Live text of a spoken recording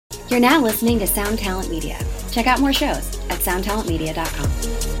You're now listening to Sound Talent Media. Check out more shows at soundtalentmedia.com.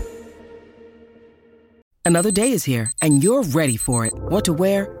 Another day is here, and you're ready for it. What to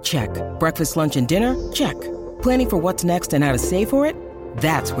wear? Check. Breakfast, lunch, and dinner? Check. Planning for what's next and how to save for it?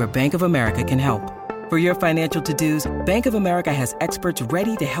 That's where Bank of America can help. For your financial to-dos, Bank of America has experts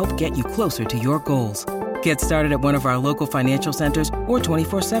ready to help get you closer to your goals. Get started at one of our local financial centers or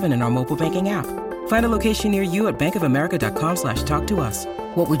 24/7 in our mobile banking app. Find a location near you at bankofamerica.com/talktous.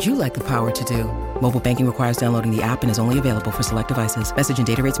 What would you like the power to do? Mobile banking requires downloading the app and is only available for select devices. Message and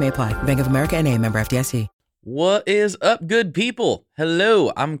data rates may apply. Bank of America N.A., member FDIC. What is up, good people?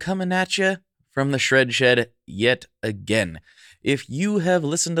 Hello, I'm coming at you from the Shred Shed yet again. If you have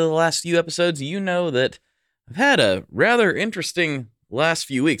listened to the last few episodes, you know that I've had a rather interesting last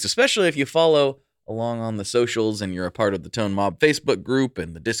few weeks, especially if you follow along on the socials and you're a part of the Tone Mob Facebook group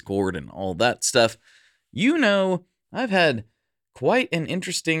and the Discord and all that stuff. You know I've had quite an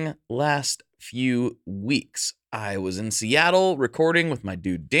interesting last few weeks. I was in Seattle recording with my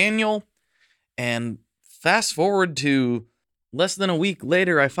dude Daniel, and fast forward to less than a week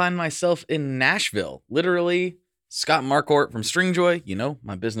later, I find myself in Nashville. Literally, Scott Marquardt from Stringjoy, you know,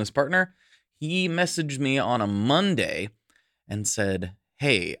 my business partner, he messaged me on a Monday and said,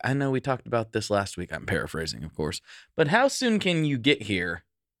 "Hey, I know we talked about this last week." I'm paraphrasing, of course, but how soon can you get here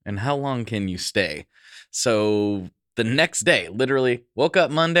and how long can you stay? So the next day, literally woke up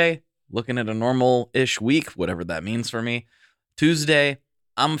Monday, looking at a normal-ish week, whatever that means for me. Tuesday,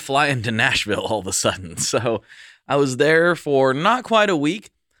 I'm flying to Nashville all of a sudden. So I was there for not quite a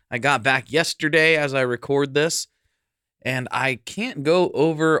week. I got back yesterday as I record this, and I can't go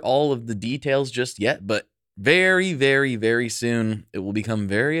over all of the details just yet, but very, very, very soon it will become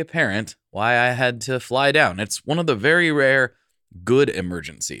very apparent why I had to fly down. It's one of the very rare good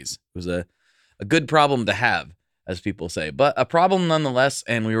emergencies. It was a good problem to have, as people say, but a problem nonetheless,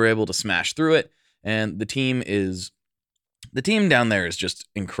 and we were able to smash through it. And the team down there is just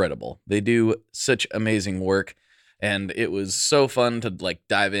incredible. They do such amazing work, and it was so fun to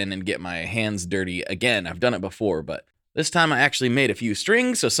dive in and get my hands dirty again. I've done it before, but this time I actually made a few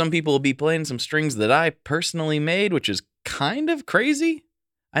strings, so some people will be playing some strings that I personally made, which is kind of crazy.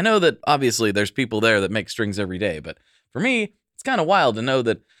 I know that obviously there's people there that make strings every day, but for me, it's kind of wild to know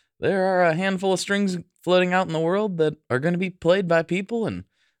that there are a handful of strings floating out in the world that are going to be played by people and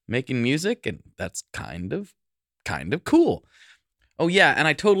making music, and that's kind of cool. Oh yeah, and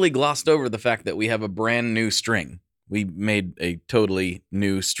I totally glossed over the fact that we have a brand new string. We made a totally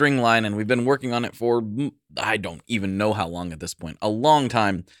new string line, and we've been working on it for, I don't even know how long at this point. A long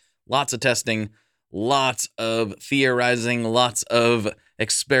time. Lots of testing, lots of theorizing, lots of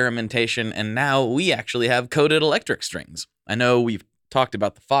experimentation, and now we actually have coated electric strings. I know we've talked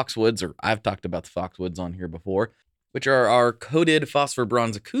about the Foxwoods, or I've talked about the Foxwoods on here before, which are our coated phosphor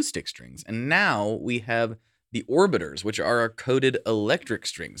bronze acoustic strings. And now we have the Orbiters, which are our coated electric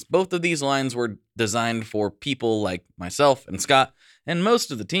strings. Both of these lines were designed for people like myself and Scott and most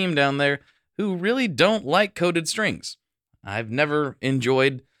of the team down there who really don't like coated strings. I've never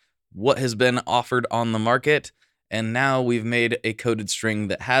enjoyed what has been offered on the market, and now we've made a coated string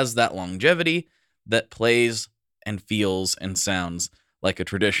that has that longevity, that plays and feels and sounds like a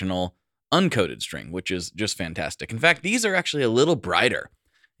traditional uncoated string, which is just fantastic. In fact, these are actually a little brighter.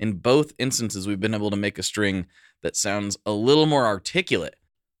 In both instances, we've been able to make a string that sounds a little more articulate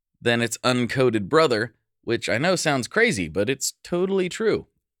than its uncoated brother, which I know sounds crazy, but it's totally true.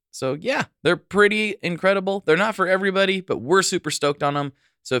 So yeah, they're pretty incredible. They're not for everybody, but we're super stoked on them.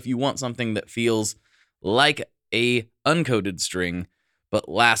 So if you want something that feels like a uncoated string, but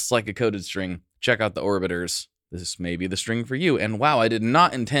lasts like a coated string, check out the Orbiters. This may be the string for you. And wow, I did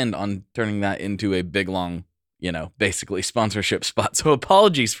not intend on turning that into a big, long, basically sponsorship spot. So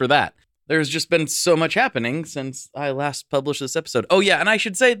apologies for that. There's just been so much happening since I last published this episode. Oh yeah, and I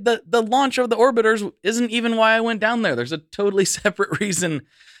should say the launch of the Orbiters isn't even why I went down there. There's a totally separate reason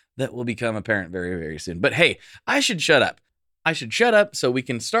that will become apparent very, very soon. But hey, I should shut up. I should shut up so we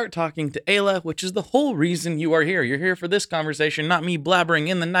can start talking to Ayla, which is the whole reason you are here. You're here for this conversation, not me blabbering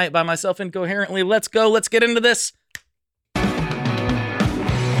in the night by myself incoherently. Let's go. Let's get into this.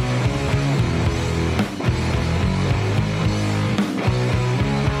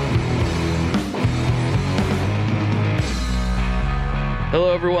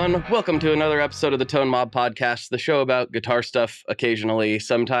 Hello, everyone. Welcome to another episode of the Tone Mob Podcast, the show about guitar stuff occasionally,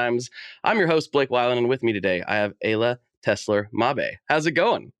 sometimes. I'm your host, Blake Weiland, and with me today, I have Ayla Tesler-Mabe. How's it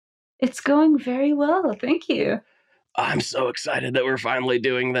going? It's going very well. Thank you. I'm so excited that we're finally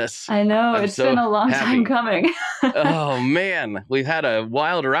doing this. I know. It's been a long time coming. Oh, man. We've had a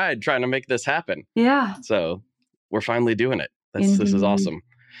wild ride trying to make this happen. Yeah. So we're finally doing it. This is awesome.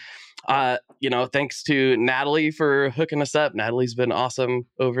 Thanks to Natalie for hooking us up. Natalie's been awesome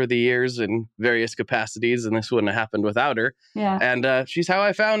over the years in various capacities, and this wouldn't have happened without her. Yeah. And she's how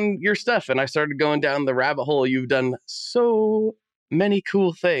I found your stuff, and I started going down the rabbit hole. You've done so many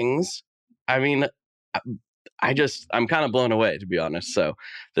cool things. I mean, I'm kind of blown away, to be honest. So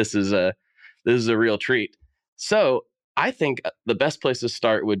this is a real treat. So I think the best place to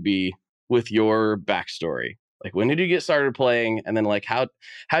start would be with your backstory. Like, when did you get started playing? And then, like, how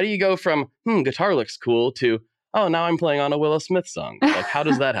do you go from, guitar looks cool to, oh, now I'm playing on a Willow Smith song? Like, how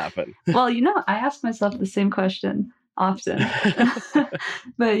does that happen? Well, I ask myself the same question often.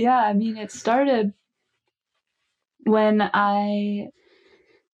 But yeah, I mean, it started when I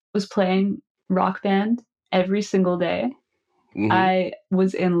was playing Rock Band every single day. Mm-hmm. I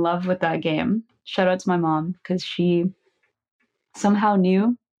was in love with that game. Shout out to my mom, because she somehow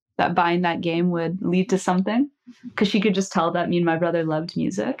knew that buying that game would lead to something, because she could just tell that me and my brother loved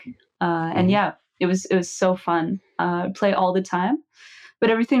music. And yeah, it was so fun. Play all the time.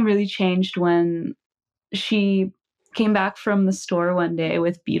 But everything really changed when she came back from the store one day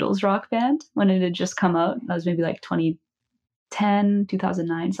with Beatles Rock Band, when it had just come out. That was maybe like 2010,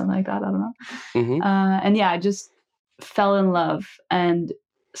 2009, something like that. I don't know. Mm-hmm. And yeah, I just fell in love. And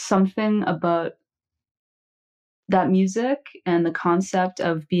something about that music and the concept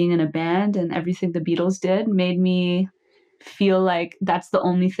of being in a band and everything the Beatles did made me feel like that's the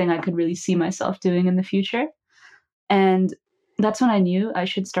only thing I could really see myself doing in the future. And that's when I knew I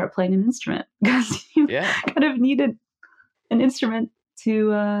should start playing an instrument, because you kind of needed an instrument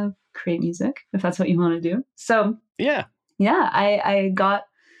to create music, if that's what you want to do. So yeah, I got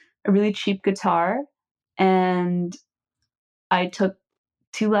a really cheap guitar, and I took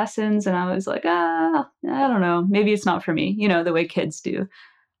 2 lessons, and I was like, I don't know, maybe it's not for me, the way kids do.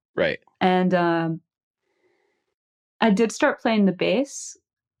 Right. And I did start playing the bass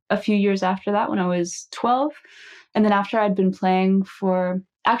a few years after that, when I was 12. And then after I'd been playing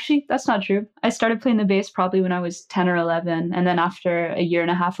actually, that's not true. I started playing the bass probably when I was 10 or 11. And then after a year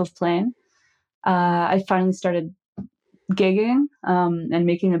and a half of playing, I finally started gigging and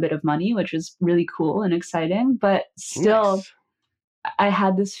making a bit of money, which was really cool and exciting. But still, nice. I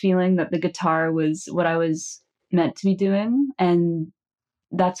had this feeling that the guitar was what I was meant to be doing. And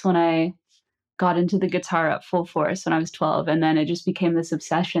that's when I got into the guitar at full force when I was 12. And then it just became this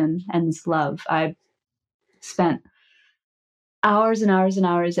obsession and this love. I spent hours and hours and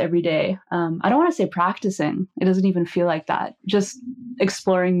hours every day. I don't want to say practicing. It doesn't even feel like that. Just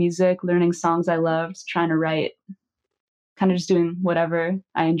exploring music, learning songs I loved, trying to write, kind of just doing whatever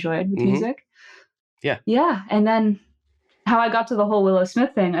I enjoyed with music. Yeah. Yeah. And then how I got to the whole Willow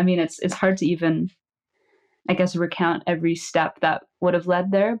Smith thing, I mean, it's hard to even, I guess, recount every step that would have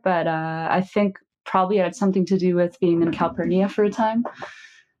led there. But I think probably it had something to do with being in Calpurnia for a time,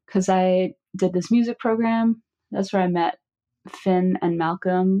 because I did this music program. That's where I met Finn and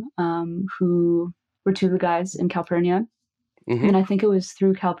Malcolm, who were 2 of the guys in Calpurnia. Mm-hmm. And I think it was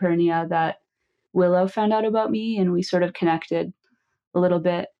through Calpurnia that Willow found out about me, and we sort of connected a little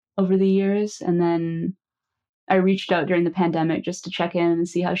bit over the years. And then I reached out during the pandemic just to check in and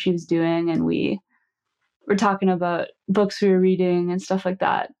see how she was doing. And we were talking about books we were reading and stuff like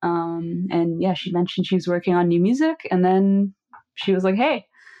that. And yeah, she mentioned she was working on new music. And then she was like, hey,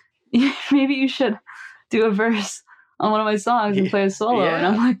 maybe you should do a verse on one of my songs and play a solo. Yeah. And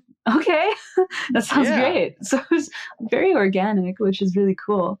I'm like, okay, that sounds great. So it was very organic, which is really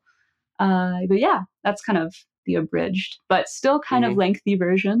cool. But yeah, that's kind of the abridged, but still kind of lengthy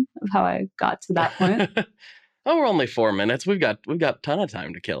version of how I got to that point. Oh, we're only 4 minutes. We've got a ton of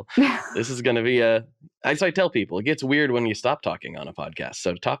time to kill. This is going to be as I tell people, it gets weird when you stop talking on a podcast.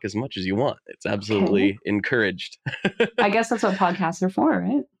 So talk as much as you want. It's absolutely encouraged. I guess that's what podcasts are for,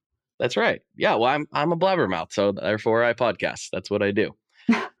 right? That's right. Yeah. Well, I'm a blabbermouth, so therefore I podcast. That's what I do.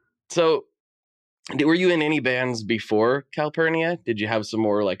 So, were you in any bands before Calpurnia? Did you have some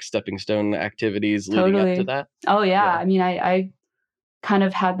more like stepping stone activities leading up to that? Oh yeah. I mean, I kind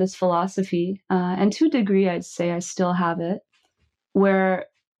of had this philosophy, and to a degree, I'd say I still have it, where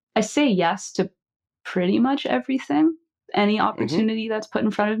I say yes to pretty much everything, any opportunity that's put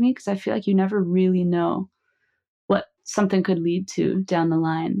in front of me, because I feel like you never really know what something could lead to down the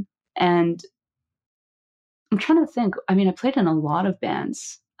line. And I'm trying to think. I mean, I played in a lot of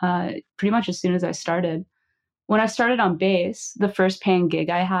bands pretty much as soon as I started. When I started on bass, the first paying gig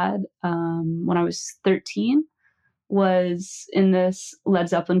I had when I was 13 was in this Led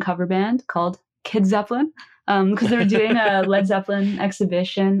Zeppelin cover band called Kid Zeppelin, because they were doing a Led Zeppelin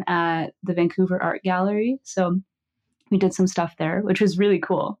exhibition at the Vancouver Art Gallery. So we did some stuff there, which was really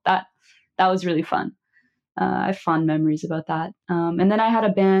cool. That was really fun. I have fond memories about that. And then I had a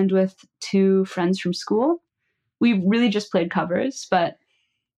band with two friends from school. We really just played covers, but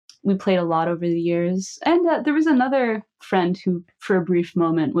we played a lot over the years. And there was another friend who, for a brief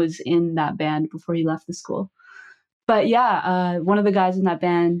moment, was in that band before he left the school. But yeah, one of the guys in that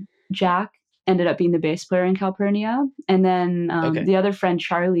band, Jack, ended up being the bass player in Calpurnia. And then the other friend,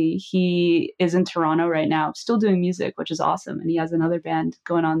 Charlie, he is in Toronto right now, still doing music, which is awesome. And he has another band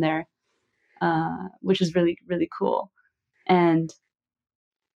going on there, which is really, really cool. And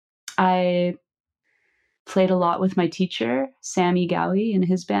I played a lot with my teacher, Sammy Gowie, in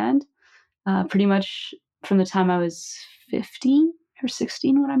his band, pretty much from the time I was 15 or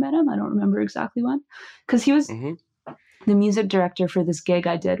 16 when I met him. I don't remember exactly when, because he was the music director for this gig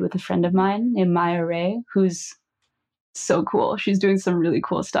I did with a friend of mine named Maya Ray, who's so cool. She's doing some really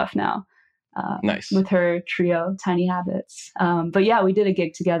cool stuff now. Nice. With her trio, Tiny Habits. But yeah, we did a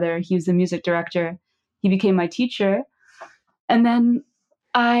gig together. He was the music director. He became my teacher. And then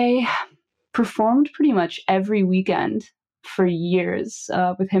I performed pretty much every weekend for years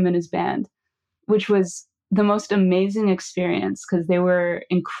with him and his band, which was the most amazing experience because they were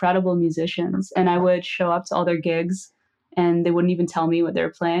incredible musicians. And I would show up to all their gigs and they wouldn't even tell me what they were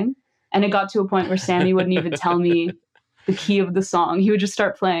playing. And it got to a point where Sammy wouldn't even tell me the key of the song. He would just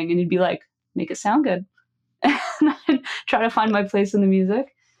start playing and he'd be like, make it sound good. And I'd try to find my place in the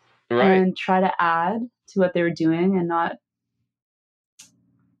music and try to add to what they were doing and not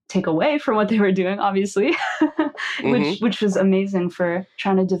take away from what they were doing, obviously, which was amazing for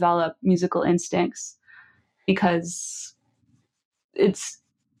trying to develop musical instincts, because it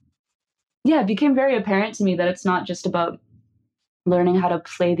became very apparent to me that it's not just about learning how to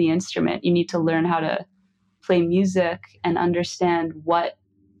play the instrument. You need to learn how to play music and understand what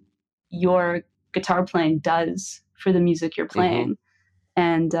your guitar playing does for the music you're playing.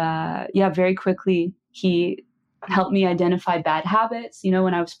 And very quickly he helped me identify bad habits,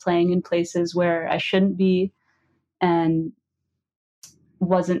 when I was playing in places where I shouldn't be and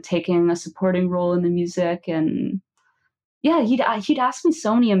wasn't taking a supporting role in the music. And yeah, he'd ask me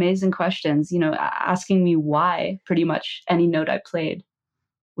so many amazing questions, asking me why pretty much any note I played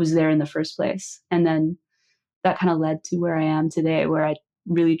was there in the first place. And then that kind of led to where I am today, where I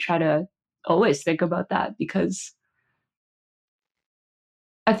really try to always think about that, because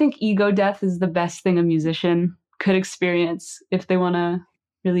I think ego death is the best thing a musician could experience if they want to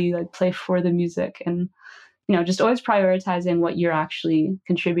really play for the music, and just always prioritizing what you're actually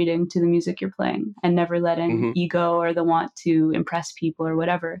contributing to the music you're playing and never letting ego or the want to impress people or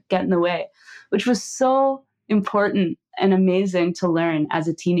whatever get in the way, which was so important and amazing to learn as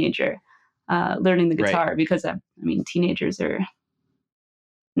a teenager, learning the guitar, because teenagers are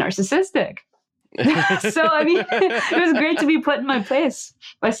narcissistic. So it was great to be put in my place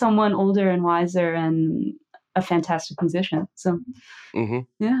by someone older and wiser and a fantastic musician. So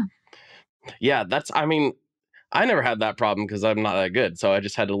yeah, I never had that problem because I'm not that good, so I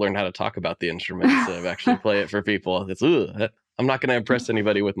just had to learn how to talk about the instrument instead of actually play it for people. I'm not going to impress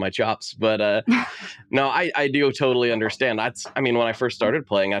anybody with my chops, but no, I do totally understand. When I first started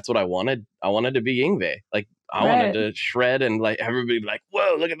playing, that's what I wanted. I wanted to be Yngwie. I wanted to shred and everybody be like,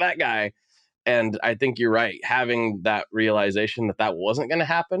 whoa, look at that guy. And I think you're right. Having that realization that wasn't going to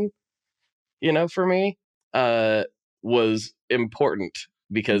happen, for me, was important,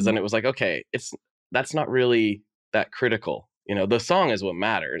 because then it was like, okay, that's not really that critical. The song is what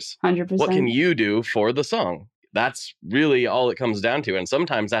matters. 100%. What can you do for the song? That's really all it comes down to. And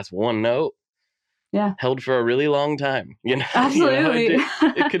sometimes that's one note held for a really long time. Absolutely.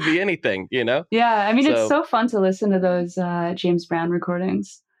 It could be anything, Yeah. It's so fun to listen to those James Brown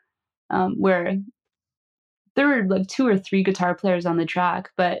recordings, where there were 2 or 3 guitar players on the track,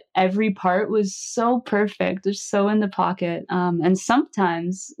 but every part was so perfect, just so in the pocket. And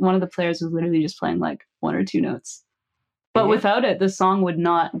sometimes one of the players was literally just playing 1 or 2 notes. But without it, the song would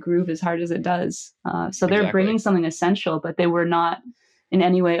not groove as hard as it does. So they're bringing something essential, but they were not in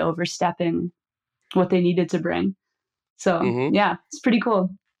any way overstepping what they needed to bring. So yeah, it's pretty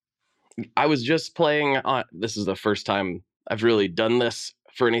cool. I was just playing on, this is the first time I've really done this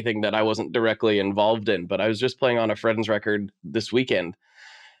for anything that I wasn't directly involved in, but I was just playing on a friend's record this weekend,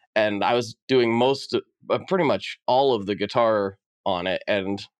 and I was doing pretty much all of the guitar on it.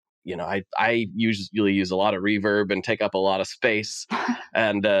 And, I usually use a lot of reverb and take up a lot of space.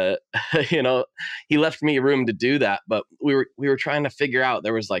 And, he left me room to do that, but we were trying to figure out,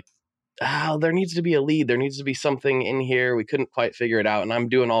 there was there needs to be a lead. There needs to be something in here. We couldn't quite figure it out. And I'm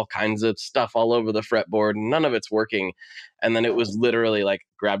doing all kinds of stuff all over the fretboard, and none of it's working. And then it was literally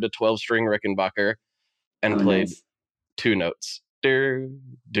grabbed a 12-string Rickenbacker and played 2 notes. do,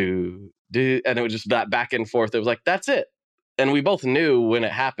 do, do. And it was just that back and forth. It was like, that's it. And we both knew when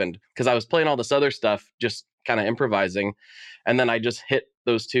it happened because I was playing all this other stuff, just kind of improvising. And then I just hit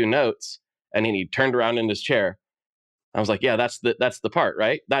those two notes and he turned around in his chair. I was like, yeah, that's the part,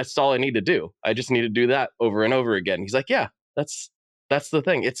 right? That's all I need to do. I just need to do that over and over again. He's like, yeah, that's the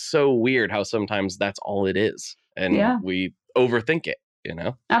thing. It's so weird how sometimes that's all it is. And we overthink it, you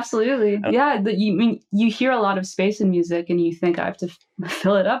know? Absolutely. Yeah. You hear a lot of space in music and you think I have to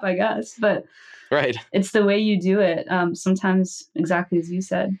fill it up, I guess. But right. It's the way you do it. Sometimes, exactly as you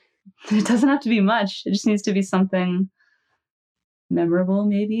said, it doesn't have to be much. It just needs to be something memorable,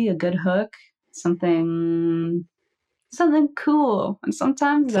 maybe a good hook, something cool. And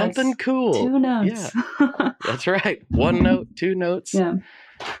sometimes something cool. 2 notes. Yeah. That's right. 1 note, 2 notes, yeah.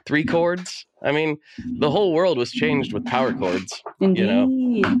 3 chords. I mean, the whole world was changed with power chords. Indeed. You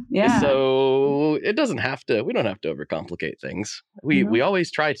know? Yeah. So we don't have to overcomplicate things. We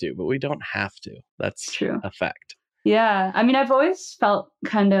always try to, but we don't have to. That's true. A fact. Yeah. I mean, I've always felt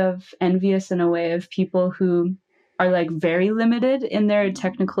kind of envious in a way of people who are like very limited in their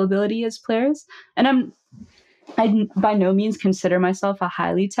technical ability as players. And I by no means consider myself a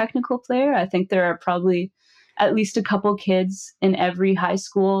highly technical player. I think there are probably at least a couple kids in every high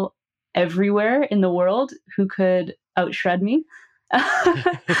school everywhere in the world who could outshred me.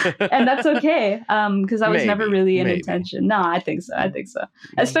 And that's okay, because that was never really an intention. No, I think so.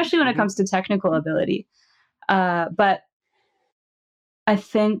 Especially when it comes to technical ability. But I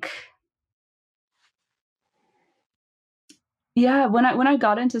think, yeah, when I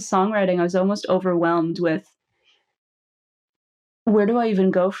got into songwriting, I was almost overwhelmed with, where do I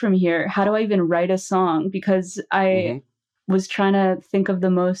even go from here? How do I even write a song? Because I was trying to think of the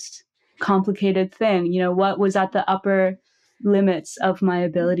most complicated thing. You know, what was at the upper limits of my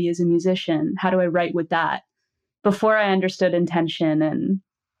ability as a musician? How do I write with that? Before I understood intention and,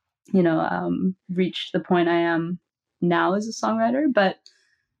 you know, reached the point I am now as a songwriter. But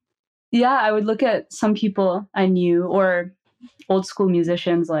yeah, I would look at some people I knew, or old school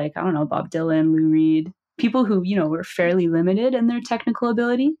musicians like, I don't know, Bob Dylan, Lou Reed, people who, you know, were fairly limited in their technical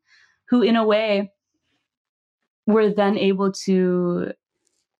ability, who in a way were then able to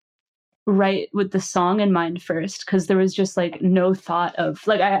write with the song in mind first, because there was just like no thought of,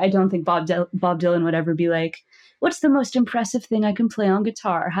 like, I don't think Bob Dylan would ever be like, what's the most impressive thing I can play on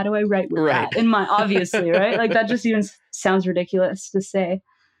guitar? How do I write with that in my, obviously, right? Like that just even sounds ridiculous to say.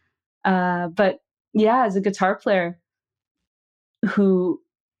 But yeah, as a guitar player who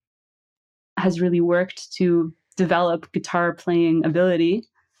has really worked to develop guitar playing ability,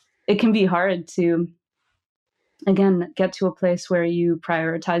 it can be hard to, again, get to a place where you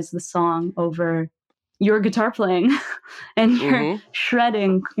prioritize the song over your guitar playing and your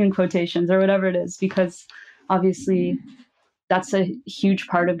shredding, in quotations, or whatever it is, because obviously that's a huge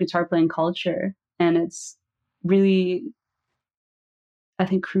part of guitar playing culture. And it's really, I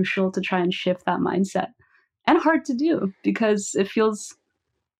think, crucial to try and shift that mindset, and hard to do because it feels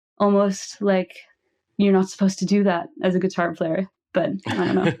almost like you're not supposed to do that as a guitar player, but I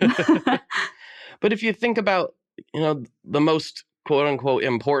don't know. But if you think about, you know, the most quote unquote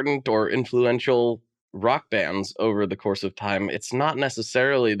important or influential rock bands over the course of time, it's not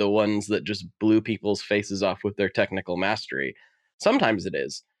necessarily the ones that just blew people's faces off with their technical mastery. Sometimes it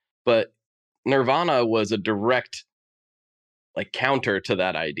is, but Nirvana was a direct like counter to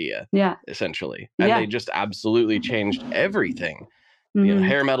that idea, essentially. And they just absolutely changed everything. You know,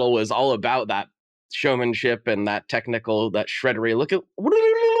 hair metal was all about that showmanship and that technical, that shreddery. Look at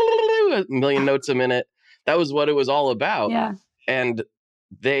a million notes a minute. That was what it was all about. Yeah. And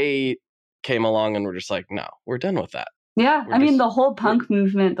they came along and were just like, no, we're done with that. Yeah. I mean, the whole punk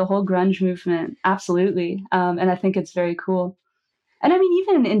movement, the whole grunge movement, absolutely. And I think it's very cool. And I mean,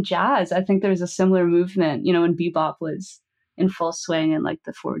 even in jazz, I think there's a similar movement, you know, when bebop was in full swing in like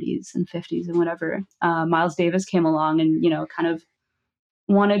the 40s and 50s and whatever. Miles Davis came along and, you know, kind of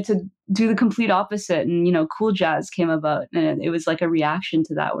wanted to do the complete opposite, and, you know, cool jazz came about, and it was like a reaction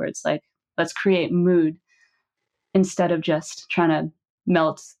to that, where it's like, let's create mood instead of just trying to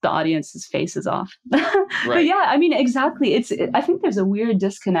melt the audience's faces off. But yeah, I mean, exactly. I think there's a weird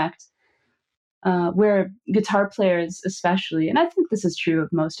disconnect where guitar players especially, and I think this is true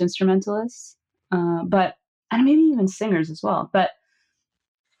of most instrumentalists, but and maybe even singers as well, but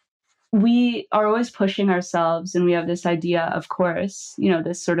we are always pushing ourselves, and we have this idea, of course, you know,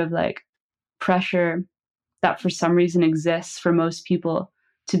 this sort of like pressure that for some reason exists for most people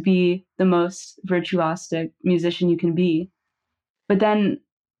to be the most virtuosic musician you can be. But then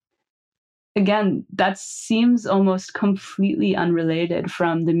again, that seems almost completely unrelated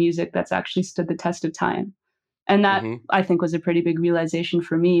from the music that's actually stood the test of time And that I think was a pretty big realization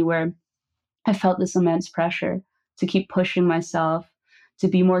for me, where I felt this immense pressure to keep pushing myself, to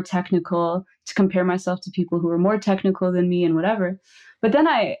be more technical, to compare myself to people who were more technical than me and whatever. But then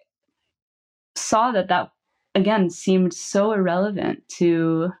I saw that again seemed so irrelevant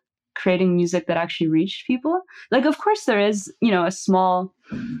to creating music that actually reached people. Like, of course there is, a small,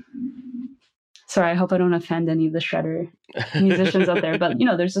 sorry, I hope I don't offend any of the shredder musicians out there, but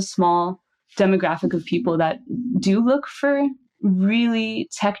there's a small demographic of people that do look for really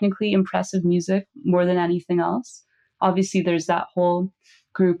technically impressive music more than anything else. Obviously there's that whole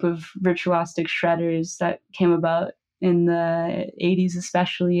group of virtuosic shredders that came about in the 80s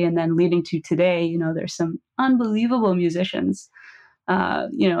especially, and then leading to today. There's some unbelievable musicians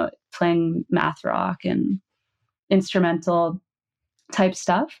playing math rock and instrumental type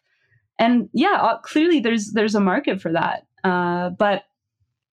stuff. And yeah, clearly there's a market for that. But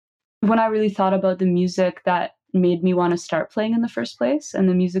when I really thought about the music that made me want to start playing in the first place, and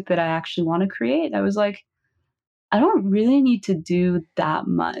the music that I actually want to create, I was like, I don't really need to do that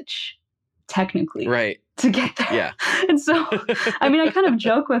much technically to get there. Yeah. And so, I mean, I kind of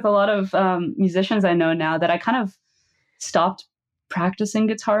joke with a lot of musicians I know now that I kind of stopped practicing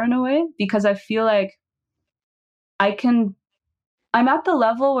guitar in a way, because I feel like I'm at the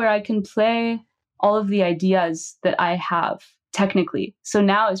level where I can play all of the ideas that I have technically. So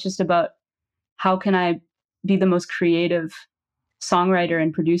now it's just about how can I be the most creative songwriter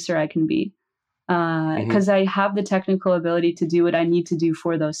and producer I can be. Because I have the technical ability to do what I need to do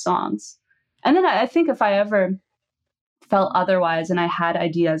for those songs. And then I think if I ever felt otherwise and I had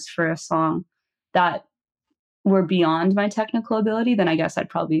ideas for a song that were beyond my technical ability, then I guess I'd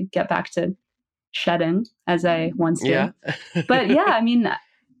probably get back to shedding as I once did. Yeah. But yeah, I mean,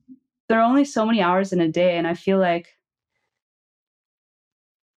 there are only so many hours in a day, and I feel like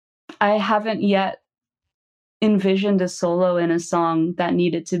I haven't yet envisioned a solo in a song that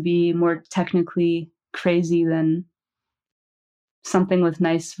needed to be more technically crazy than something with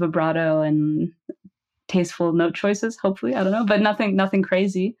nice vibrato and tasteful note choices, hopefully. I don't know, but nothing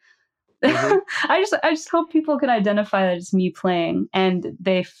crazy. I just hope people can identify that it's me playing and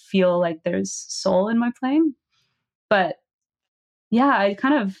they feel like there's soul in my playing. But yeah, I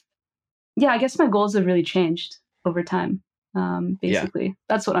guess my goals have really changed over time. Basically,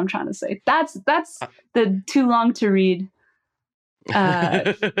 that's what I'm trying to say. That's the too long to read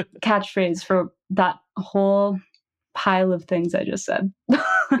catchphrase for that whole pile of things I just said.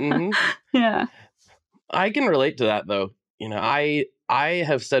 Yeah, I can relate to that though. I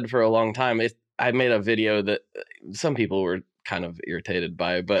have said for a long time, I made a video that some people were kind of irritated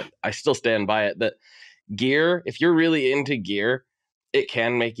by, but I still stand by it, that gear, if you're really into gear, it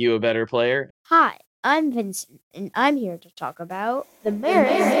can make you a better player. Hi, I'm Vincent, and I'm here to talk about the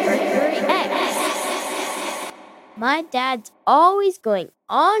Meris Mercury X. My dad's always going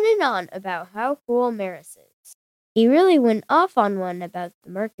on and on about how cool Meris is. He really went off on one about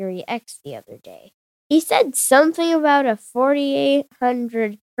the Mercury X the other day. He said something about a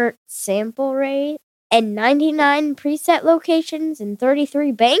 4,800 hertz sample rate and 99 preset locations and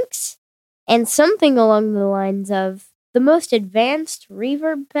 33 banks, and something along the lines of the most advanced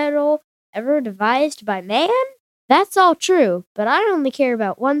reverb pedal ever devised by man? That's all true, but I only care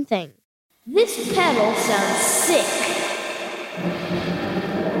about one thing. This pedal sounds sick.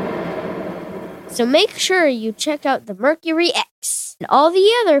 So make sure you check out the Mercury X and all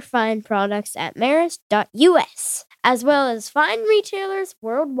the other fine products at Meris.us, as well as fine retailers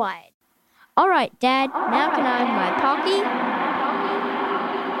worldwide. All right, Dad, now can I have my Pocky?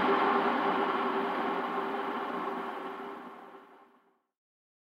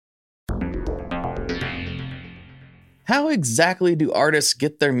 How exactly do artists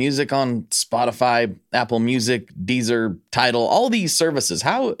get their music on Spotify, Apple Music, Deezer, Tidal, all these services?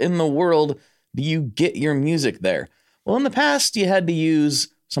 How in the world do you get your music there? Well, in the past, you had to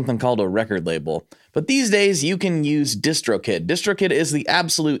use something called a record label. But these days, you can use DistroKid. DistroKid is the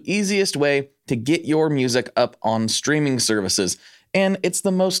absolute easiest way to get your music up on streaming services. And it's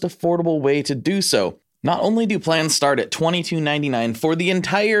the most affordable way to do so. Not only do plans start at $22.99 for the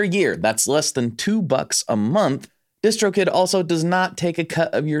entire year, that's less than $2 a month, DistroKid also does not take a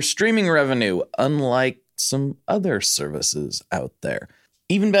cut of your streaming revenue, unlike some other services out there.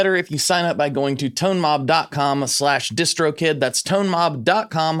 Even better if you sign up by going to tonemob.com/distrokid. That's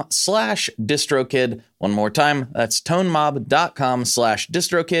tonemob.com/distrokid. One more time, that's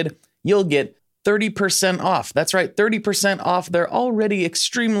tonemob.com/distrokid. You'll get 30% off. That's right, 30% off their already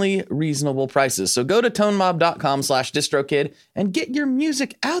extremely reasonable prices. So go to tonemob.com/distrokid and get your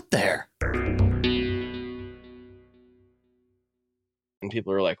music out there. and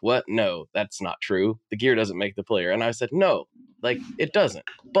people are like, what? No, that's not true. The gear doesn't make the player. And I said, no, like it doesn't.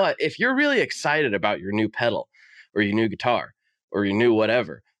 But if you're really excited about your new pedal or your new guitar or your new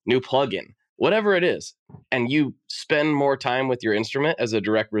whatever, new plugin, whatever it is, and you spend more time with your instrument as a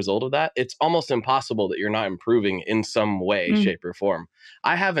direct result of that, it's almost impossible that you're not improving in some way, shape, or form.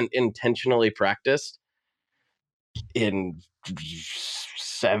 I haven't intentionally practiced in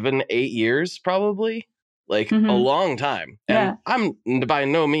 7-8 years, probably, like a long time. And I'm by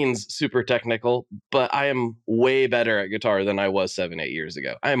no means super technical, but I am way better at guitar than I was 7-8 years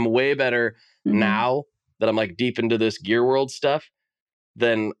ago. I am way better now that I'm like deep into this gear world stuff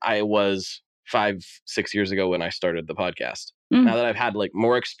than I was 5-6 years ago when I started the podcast. Now that I've had like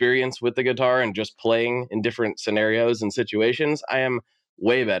more experience with the guitar and just playing in different scenarios and situations, I am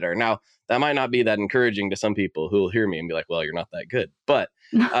way better. Now, that might not be that encouraging to some people who will hear me and be like, well, you're not that good. But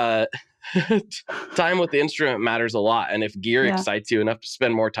time with the instrument matters a lot. And if gear excites you enough to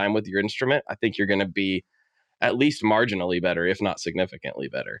spend more time with your instrument, I think you're going to be at least marginally better, if not significantly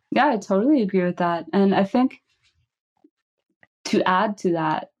better. Yeah, I totally agree with that. And I think to add to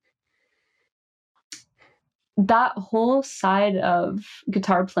that, that whole side of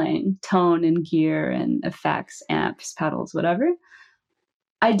guitar playing, tone and gear and effects, amps, pedals, whatever,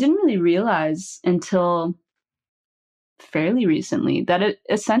 I didn't really realize until fairly recently that it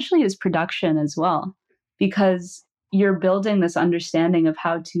essentially is production as well, because you're building this understanding of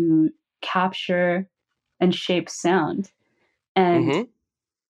how to capture and shape sound. And,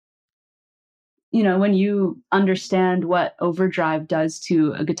 you know, when you understand what overdrive does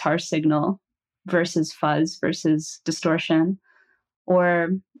to a guitar signal versus fuzz versus distortion, or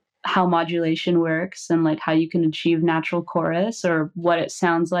how modulation works and like how you can achieve natural chorus, or what it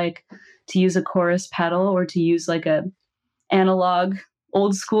sounds like to use a chorus pedal or to use like a analog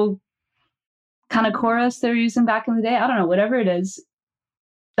old school kind of chorus they were using back in the day. I don't know, whatever it is,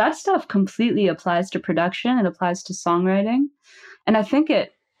 that stuff completely applies to production. It applies to songwriting. And I think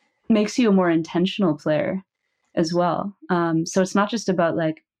it makes you a more intentional player as well. So it's not just about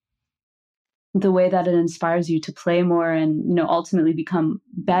like the way that it inspires you to play more and, you know, ultimately become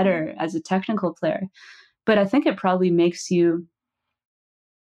better as a technical player. But I think it probably makes you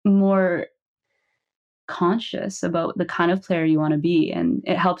more conscious about the kind of player you want to be. And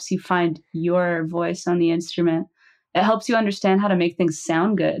it helps you find your voice on the instrument. It helps you understand how to make things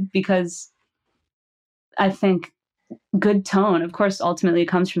sound good, because I think good tone, of course, ultimately it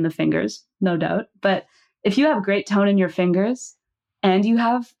comes from the fingers, no doubt. But if you have great tone in your fingers and you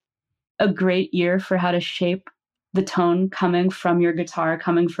have a great ear for how to shape the tone coming from your guitar,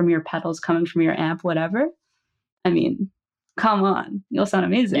 coming from your pedals, coming from your amp, whatever, I mean, come on, you'll sound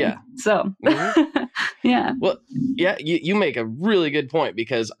amazing. Yeah. So, yeah. Well, yeah, you make a really good point,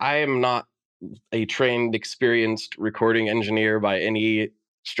 because I am not a trained, experienced recording engineer by any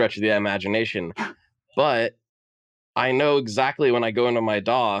stretch of the imagination, but I know exactly when I go into my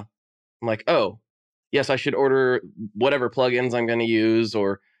DAW, I'm like, oh, yes, I should order whatever plugins I'm going to use,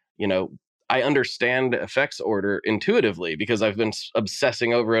 or, you know, I understand effects order intuitively because I've been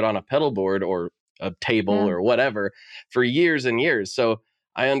obsessing over it on a pedal board or a table or whatever for years and years. So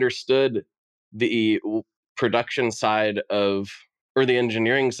I understood the production side of, or the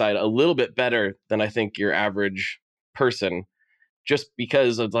engineering side, a little bit better than I think your average person, just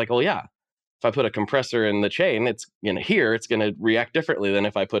because of like, oh yeah, if I put a compressor in the chain, it's here, it's going to react differently than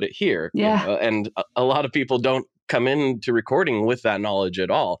if I put it here. Yeah. You know? And a lot of people don't come into recording with that knowledge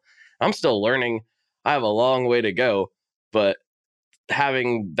at all. I'm still learning. I have a long way to go, but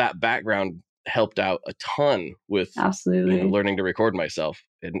having that background helped out a ton with absolutely learning to record myself.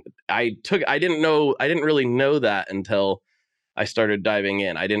 And I didn't really know that until I started diving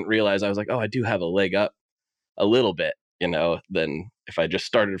in. I didn't realize, I was like, oh, I do have a leg up a little bit, than if I just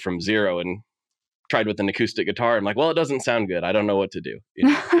started from zero and tried with an acoustic guitar. I'm like, well, it doesn't sound good. I don't know what to do.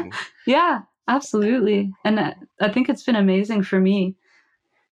 Yeah, absolutely. And I think it's been amazing for me,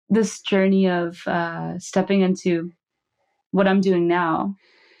 this journey of stepping into what I'm doing now.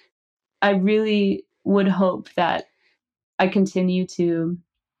 I really would hope that I continue to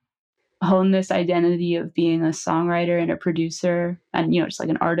hone this identity of being a songwriter and a producer and, just like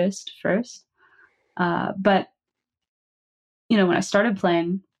an artist first. But, when I started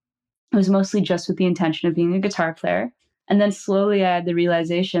playing, it was mostly just with the intention of being a guitar player. And then slowly I had the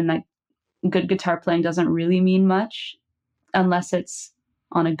realization that good guitar playing doesn't really mean much unless it's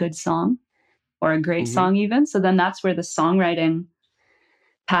on a good song or a great song even. So then that's where the songwriting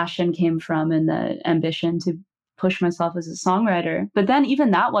passion came from, and the ambition to push myself as a songwriter. But then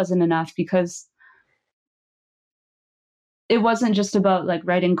even that wasn't enough, because it wasn't just about like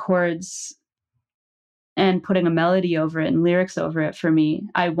writing chords and putting a melody over it and lyrics over it for me.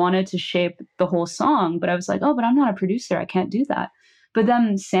 I wanted to shape the whole song, but I was like, oh, but I'm not a producer. I can't do that. But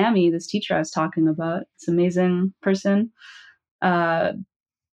then Sammy, this teacher I was talking about, this amazing person, where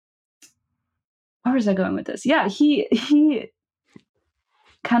was I going with this? Yeah, he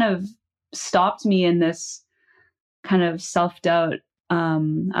kind of stopped me in this kind of self-doubt, oh,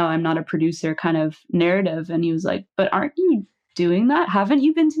 I'm not a producer kind of narrative. And he was like, but aren't you doing that? Haven't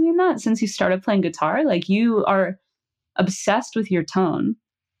you been doing that since you started playing guitar? Like, you are obsessed with your tone.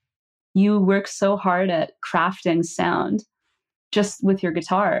 You work so hard at crafting sound just with your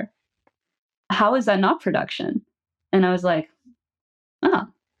guitar. How is that not production? And I was like, oh,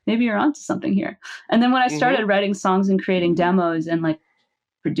 maybe you're onto something here. And then when I started writing songs and creating demos and like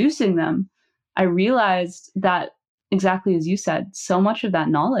producing them, I realized that, exactly as you said, so much of that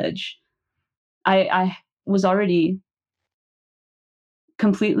knowledge I was already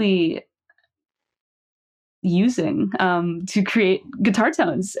completely using to create guitar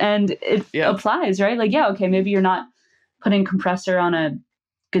tones. And it applies, right? Like, yeah, okay, maybe you're not putting compressor on a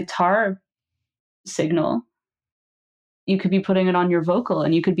guitar signal. You could be putting it on your vocal,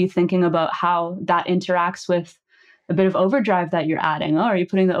 and you could be thinking about how that interacts with a bit of overdrive that you're adding. Oh, are you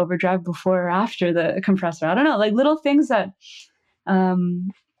putting the overdrive before or after the compressor? I don't know, like little things that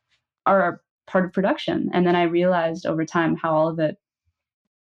are part of production. And then I realized over time how all of it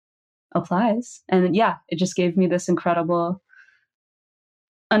applies. And yeah, it just gave me this incredible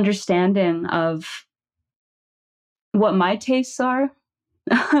understanding of what my tastes are,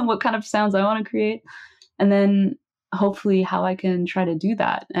 what kind of sounds I want to create, and then hopefully how I can try to do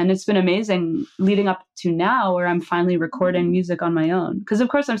that. And it's been amazing leading up to now, where I'm finally recording music on my own. Because of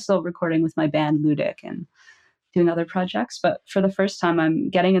course I'm still recording with my band Ludic and doing other projects, but for the first time I'm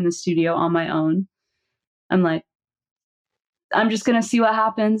getting in the studio on my own. I'm like, I'm just going to see what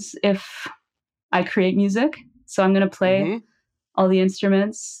happens if I create music. So I'm going to play all the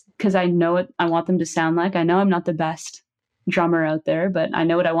instruments because I know what I want them to sound like. I know I'm not the best drummer out there, but I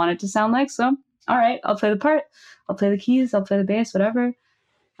know what I want it to sound like. So, all right, I'll play the part. I'll play the keys. I'll play the bass, whatever.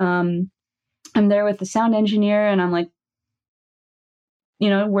 I'm there with the sound engineer, and I'm like, you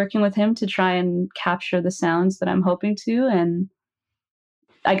know, working with him to try and capture the sounds that I'm hoping to. And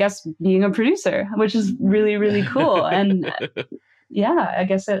I guess being a producer, which is really, really cool. And yeah, I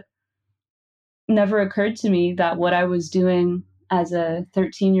guess it never occurred to me that what I was doing as a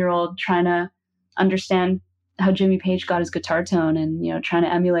 13-year-old trying to understand how Jimmy Page got his guitar tone and, you know, trying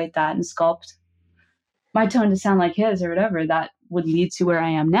to emulate that and sculpt my tone to sound like his or whatever, that would lead to where I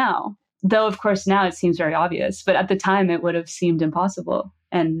am now. Though, of course, now it seems very obvious, but at the time it would have seemed impossible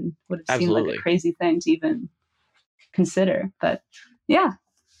and would have seemed like a crazy thing to even consider. But yeah.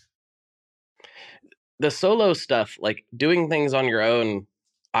 The solo stuff, like doing things on your own,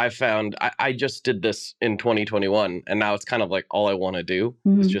 I found I just did this in 2021, and now it's kind of like all I want to do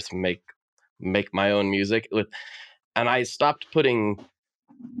is just make my own music with, and I stopped putting.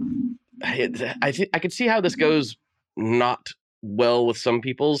 I could see how this goes not well with some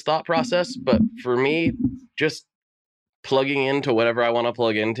people's thought process, but for me, just plugging into whatever I want to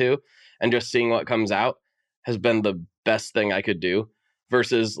plug into and just seeing what comes out has been the best thing I could do.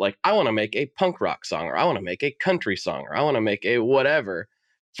 Versus like, I want to make a punk rock song, or I want to make a country song, or I want to make a whatever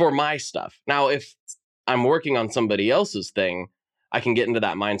for my stuff. Now, if I'm working on somebody else's thing, I can get into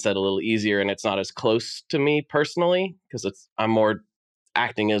that mindset a little easier, and it's not as close to me personally because I'm more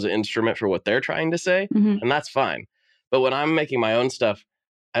acting as an instrument for what they're trying to say, and that's fine. But when I'm making my own stuff,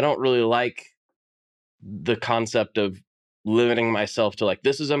 I don't really like the concept of limiting myself to like,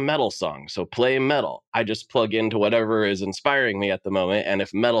 this is a metal song, so play metal. I just plug into whatever is inspiring me at the moment, and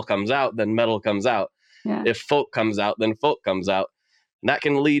if metal comes out, then metal comes out. If folk comes out, then folk comes out. And that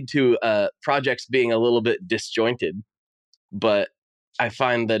can lead to projects being a little bit disjointed, but I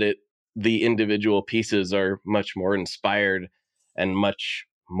find that the individual pieces are much more inspired and much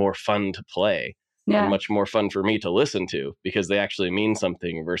more fun to play, and much more fun for me to listen to, because they actually mean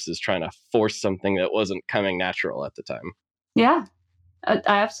something versus trying to force something that wasn't coming natural at the time. Yeah, I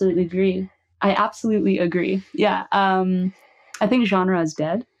absolutely agree. Yeah. I think genre is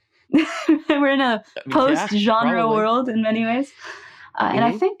dead. We're in a post-genre world in many ways. And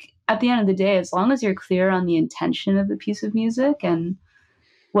I think at the end of the day, as long as you're clear on the intention of the piece of music and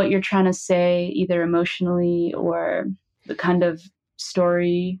what you're trying to say, either emotionally or the kind of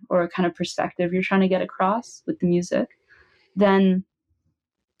story or kind of perspective you're trying to get across with the music, then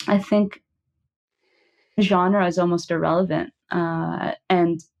I think genre is almost irrelevant.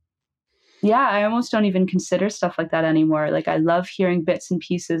 And yeah, I almost don't even consider stuff like that anymore. Like, I love hearing bits and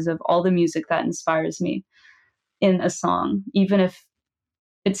pieces of all the music that inspires me in a song, even if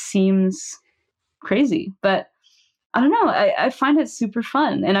it seems crazy. But I don't know. I find it super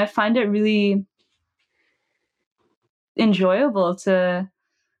fun, and I find it really enjoyable to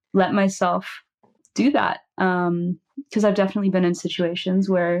let myself do that. Because I've definitely been in situations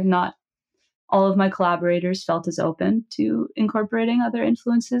where not all of my collaborators felt as open to incorporating other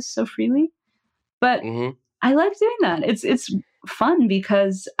influences so freely. But I like doing that. It's fun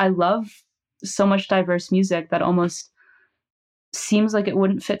because I love so much diverse music that almost seems like it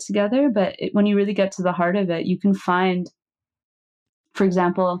wouldn't fit together. But when you really get to the heart of it, you can find, for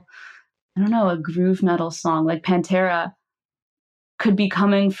example, I don't know, a groove metal song like Pantera could be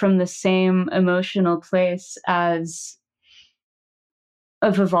coming from the same emotional place as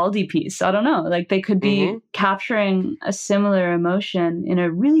a Vivaldi piece. I don't know. Like they could be capturing a similar emotion in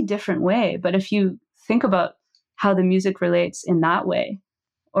a really different way. But if you think about how the music relates in that way,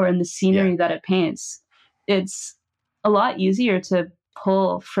 or in the scenery that it paints, it's a lot easier to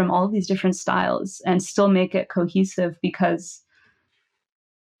pull from all these different styles and still make it cohesive, because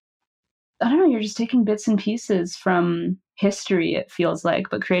I don't know, you're just taking bits and pieces from history, it feels like,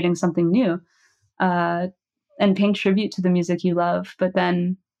 but creating something new, and paying tribute to the music you love, but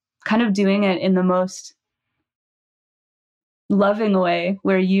then kind of doing it in the most loving way,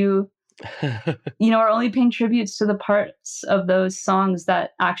 where you are only paying tributes to the parts of those songs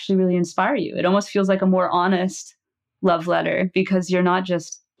that actually really inspire you. It almost feels like a more honest love letter, because you're not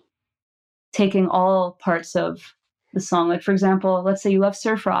just taking all parts of the song. Like, for example, let's say you love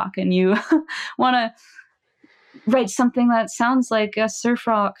surf rock and you want to write something that sounds like a surf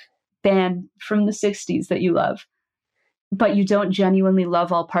rock band from the 60s that you love, but you don't genuinely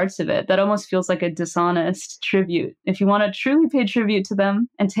love all parts of it. That almost feels like a dishonest tribute. If you want to truly pay tribute to them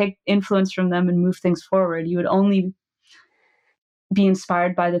and take influence from them and move things forward, you would only be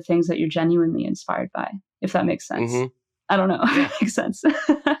inspired by the things that you're genuinely inspired by, if that makes sense. I don't know if it makes sense.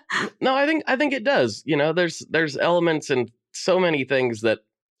 No, I think it does. There's elements and so many things that,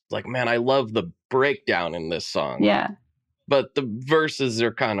 like, man, I love the breakdown in this song. Yeah. But the verses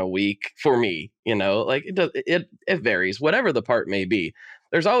are kind of weak for me, like it varies, whatever the part may be.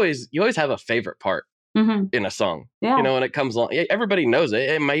 You always have a favorite part in a song, when it comes along. Everybody knows it.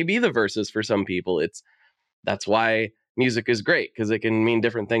 It may be the verses for some people. That's why music is great, because it can mean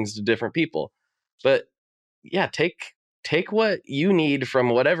different things to different people. But yeah, take what you need from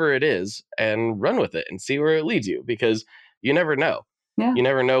whatever it is and run with it and see where it leads you, because you never know. Yeah. You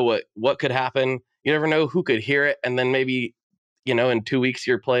never know what could happen. You never know who could hear it. And then maybe, in 2 weeks,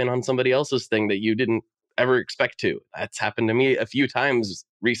 you're playing on somebody else's thing that you didn't ever expect to. That's happened to me a few times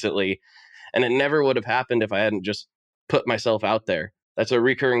recently. And it never would have happened if I hadn't just put myself out there. That's a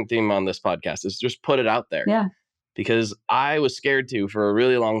recurring theme on this podcast, is just put it out there. Yeah. Because I was scared to for a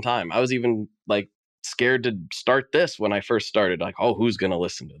really long time. I was even scared to start this when I first started. Like, oh, who's going to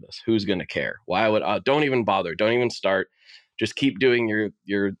listen to this? Who's going to care? Why would don't even bother. Don't even start. Just keep doing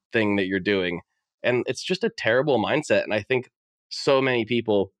your thing that you're doing. And it's just a terrible mindset. And I think so many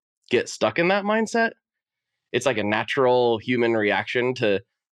people get stuck in that mindset. It's like a natural human reaction to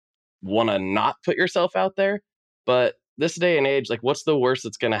want to not put yourself out there. But this day and age, what's the worst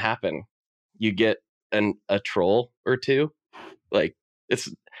that's going to happen? You get a troll or two. It's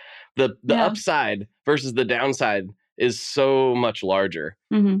the upside versus the downside is so much larger.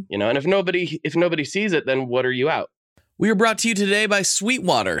 And if nobody sees it, then what are you out? We are brought to you today by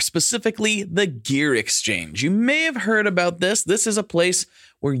Sweetwater, specifically the Gear Exchange. You may have heard about this. This is a place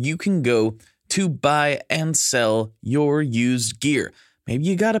where you can go to buy and sell your used gear. Maybe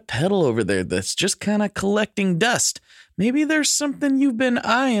you got a pedal over there that's just kind of collecting dust. Maybe there's something you've been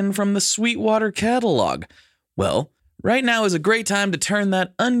eyeing from the Sweetwater catalog. Well, right now is a great time to turn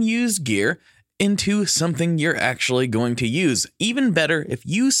that unused gear into something you're actually going to use. Even better, if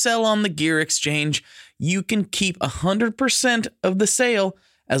you sell on the Gear Exchange, you can keep 100% of the sale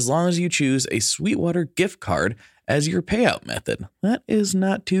as long as you choose a Sweetwater gift card as your payout method. That is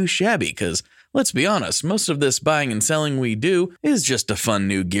not too shabby, because let's be honest, most of this buying and selling we do is just to fund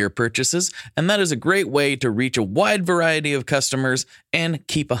new gear purchases, and that is a great way to reach a wide variety of customers and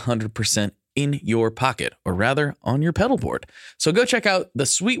keep 100% in your pocket, or rather on your pedal board. So go check out the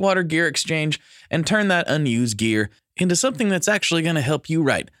Sweetwater Gear Exchange and turn that unused gear into something that's actually going to help you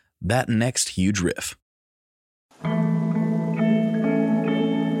write that next huge riff.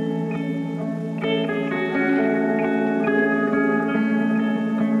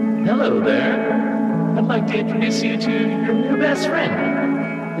 Hello there. I'd like to introduce you to your new best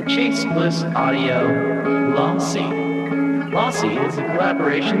friend, the Chase Bliss Audio Lossy. Lossy is a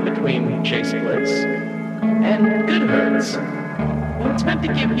collaboration between Chase Bliss and Goodhertz. And it's meant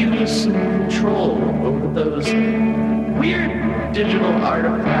to give you some control over those weird digital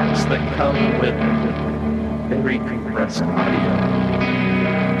artifacts that come with very compressed audio.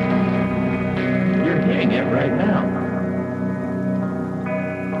 You're hearing it right now.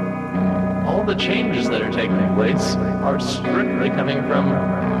 All the changes that are taking place are strictly coming from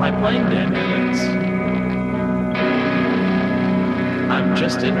my playing dynamics. I'm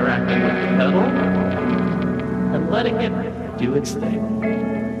just interacting with the pedal and letting it do its thing.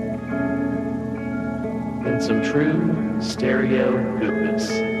 In some true stereo goodness.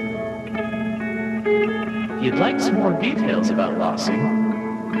 If you'd like some more details about Lossy,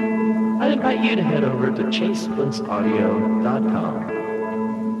 I'd invite you to head over to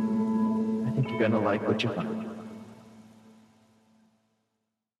chaseblissaudio.com. I think you're going to like what you find.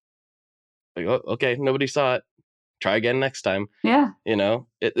 Like, oh, okay, nobody saw it. Try again next time. Yeah. You know,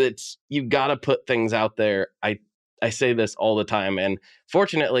 it's you got to put things out there. I say this all the time, and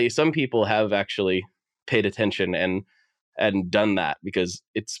fortunately, some people have actually paid attention and done that, because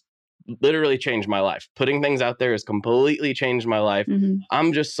it's literally changed my life. Putting things out there has completely changed my life. Mm-hmm.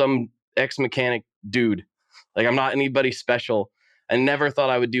 I'm just some ex-mechanic dude. Like, I'm not anybody special. I never thought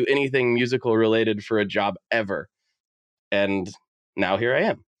I would do anything musical related for a job ever. And now here I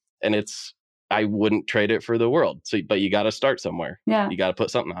am. And I wouldn't trade it for the world. So, but you got to start somewhere. Yeah. You got to put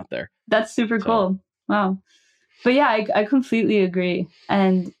something out there. That's super cool. Wow. But yeah, I completely agree.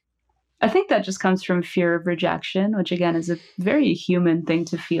 And I think that just comes from fear of rejection, which again is a very human thing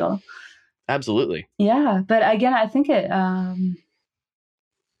to feel. Absolutely. Yeah. But again, I think it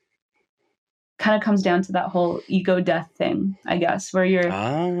kind of comes down to that whole ego death thing, I guess, where you're,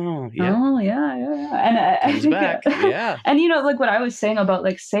 oh yeah, and I think back. Yeah. And you know, like what I was saying about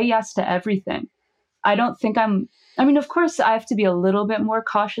like say yes to everything. I don't think I mean, of course I have to be a little bit more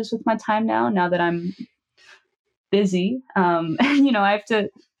cautious with my time now that I'm busy. You know, I have to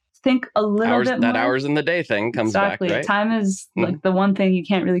think a little bit more. That hours in the day thing comes exactly. back, right? Time is like the one thing you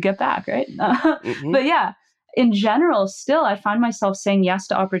can't really get back, right? But yeah, in general, still I find myself saying yes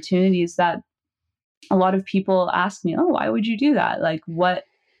to opportunities that a lot of people ask me, oh, why would you do that? Like, what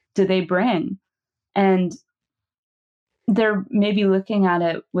do they bring? And they're maybe looking at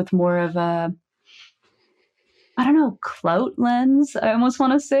it with more of a, I don't know, clout lens. I almost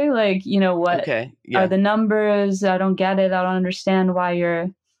want to say, like, you know, what are the numbers? I don't get it. I don't understand why you're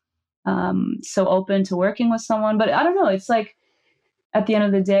so open to working with someone. But I don't know. It's like, at the end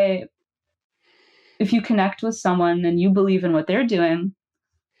of the day, if you connect with someone and you believe in what they're doing,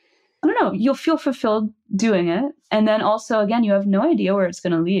 I don't know, you'll feel fulfilled doing it. And then also, again, you have no idea where it's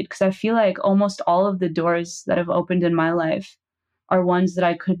going to lead. Because I feel like almost all of the doors that have opened in my life are ones that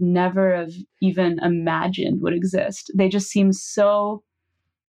I could never have even imagined would exist. They just seem so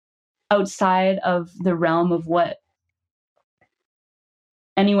outside of the realm of what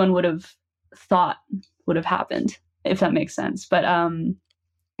anyone would have thought would have happened, if that makes sense. But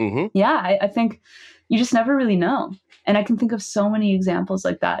yeah, I think you just never really know. And I can think of so many examples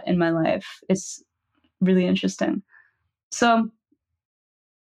like that in my life. It's really interesting. So,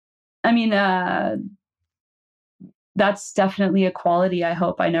 I mean, that's definitely a quality I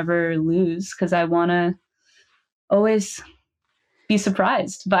hope I never lose, because I want to always be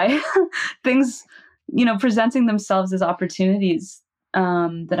surprised by things, you know, presenting themselves as opportunities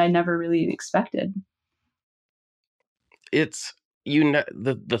that I never really expected. It's, you know,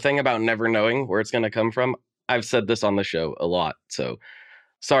 the thing about never knowing where it's going to come from. I've said this on the show a lot, so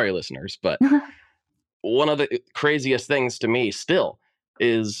sorry, listeners, but one of the craziest things to me still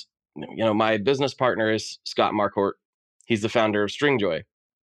is, you know, my business partner is Scott Marquardt. He's the founder of Stringjoy.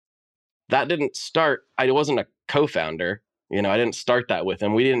 That didn't start, I wasn't a co-founder, you know, I didn't start that with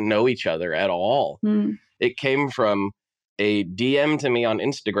him. We didn't know each other at all. It came from a DM to me on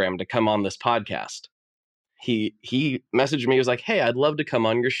Instagram to come on this podcast. He messaged me, he was like, hey, I'd love to come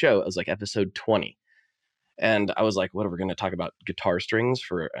on your show. It was like episode 20. And I was like, what, are we going to talk about guitar strings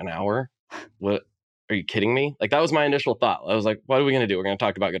for an hour? What, are you kidding me? Like, that was my initial thought. I was like, what are we going to do? We're going to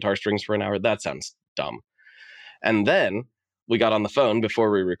talk about guitar strings for an hour? That sounds dumb. And then we got on the phone before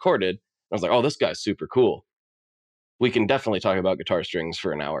we recorded. I was like, oh, this guy's super cool. We can definitely talk about guitar strings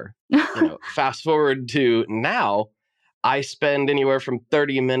for an hour. You know, fast forward to now, I spend anywhere from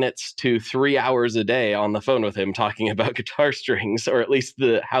 30 minutes to 3 hours a day on the phone with him talking about guitar strings, or at least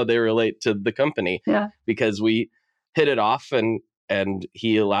how they relate to the company. Yeah. Because we hit it off, and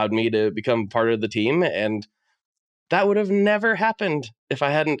he allowed me to become part of the team. And that would have never happened if I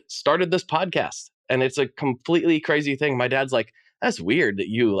hadn't started this podcast. And it's a completely crazy thing. My dad's like, that's weird that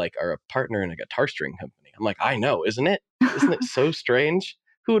you like are a partner in a guitar string company. I'm like, I know, isn't it? Isn't it so strange?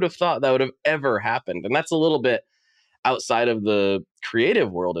 Who would have thought that would have ever happened? And that's a little bit outside of the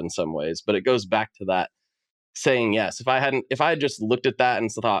creative world in some ways, but it goes back to that saying yes. If I had just looked at that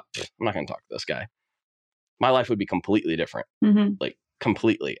and thought, I'm not going to talk to this guy, my life would be completely different, like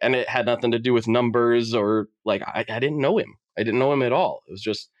completely. And it had nothing to do with numbers or like, I didn't know him. I didn't know him at all. It was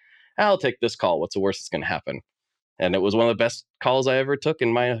just, I'll take this call. What's the worst that's going to happen? And it was one of the best calls I ever took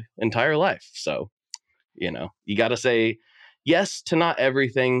in my entire life. So, you got to say yes to not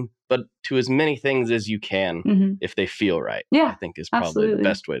everything, but to as many things as you can if they feel right. Yeah, I think is probably the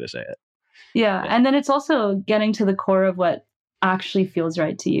best way to say it. Yeah. And then it's also getting to the core of what actually feels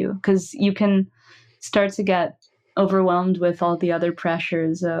right to you, because you can start to get overwhelmed with all the other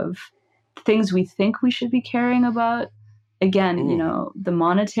pressures of things we think we should be caring about. Again, the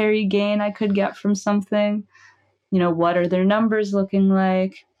monetary gain I could get from something, what are their numbers looking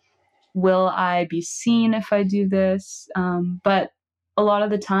like? Will I be seen if I do this? But a lot of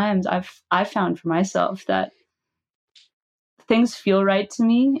the times I've found for myself that things feel right to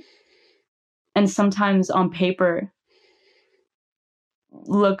me, and sometimes on paper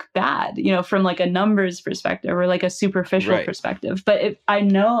look bad, from like a numbers perspective or like a superficial perspective. But I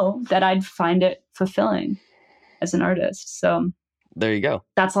know that I'd find it fulfilling as an artist. So there you go.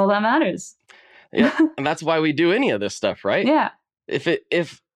 That's all that matters. Yeah. And that's why we do any of this stuff, right? Yeah.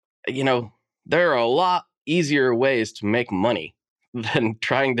 If there are a lot easier ways to make money than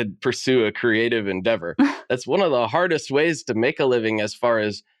trying to pursue a creative endeavor. That's one of the hardest ways to make a living, as far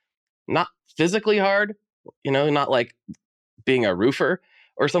as not physically hard, not like being a roofer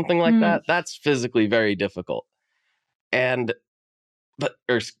or something like that. That's physically very difficult. But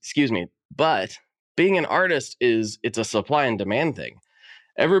being an artist it's a supply and demand thing.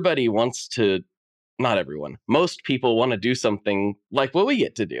 Everybody wants to, not everyone, most people want to do something like what we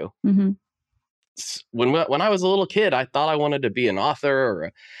get to do. When I was a little kid, I thought I wanted to be an author or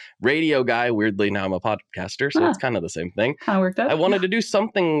a radio guy. Weirdly, now I'm a podcaster, so it's kind of the same thing. Kind of worked out. I wanted to do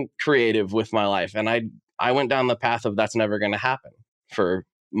something creative with my life, and I went down the path of that's never going to happen for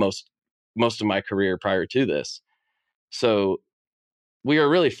most of my career prior to this. So we are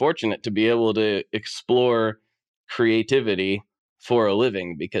really fortunate to be able to explore creativity for a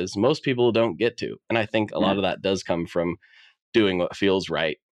living, because most people don't get to. And I think a lot of that does come from doing what feels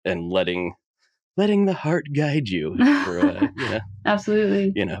right and letting the heart guide you.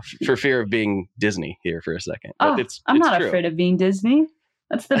 Absolutely. For fear of being Disney here for a second. I'm not true. Afraid of being Disney.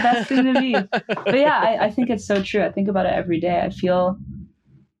 That's the best thing to be. But yeah, I think it's so true. I think about it every day. I feel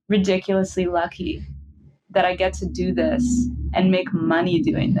ridiculously lucky that I get to do this and make money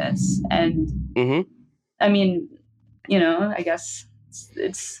doing this. And I mean, I guess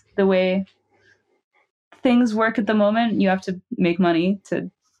it's the way things work at the moment. You have to make money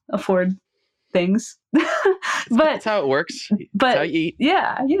to afford things. But that's how it works. That's how you eat.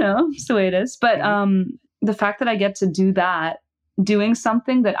 Yeah, it's the way it is. But the fact that I get to do that, doing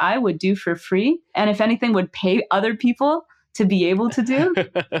something that I would do for free, and if anything would pay other people to be able to do,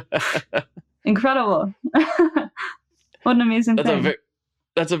 incredible. What an amazing thing.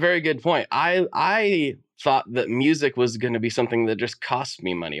 That's a very good point. I thought that music was going to be something that just cost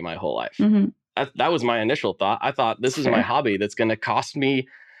me money my whole life. That was my initial thought. I thought this is my hobby that's going to cost me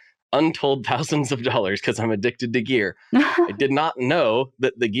untold thousands of dollars because I'm addicted to gear. I did not know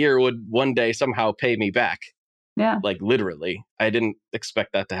that the gear would one day somehow pay me back. Yeah. Like literally. I didn't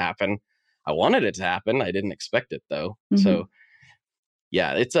expect that to happen. I wanted it to happen. I didn't expect it though. So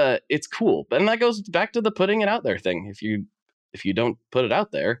yeah, it's cool. And that goes back to the putting it out there thing. If you don't put it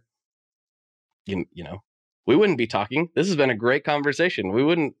out there, we wouldn't be talking. This has been a great conversation. We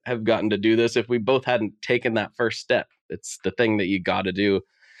wouldn't have gotten to do this if we both hadn't taken that first step. It's the thing that you got to do.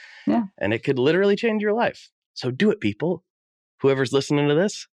 Yeah. And it could literally change your life. So do it, people. Whoever's listening to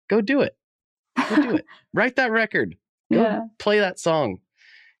this, go do it. Go do it. Write that record. Go play that song.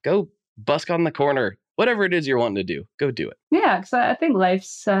 Go busk on the corner. Whatever it is you're wanting to do, go do it. Yeah, because I think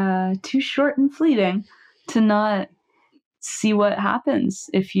life's too short and fleeting to not see what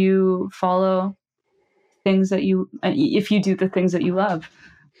happens if you follow things if you do the things that you love.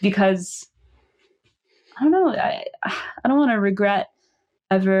 Because I don't know, I don't want to regret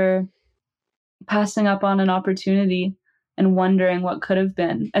ever passing up on an opportunity and wondering what could have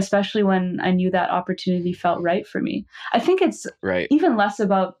been, especially when I knew that opportunity felt right for me. I think it's even less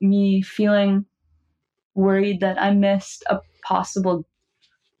about me feeling worried that I missed a possible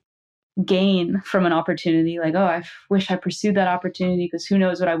gain from an opportunity. Like, oh, I wish I pursued that opportunity because who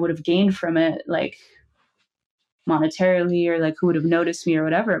knows what I would have gained from it, like monetarily, or like who would have noticed me or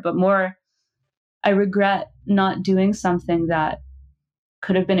whatever. But more, I regret not doing something that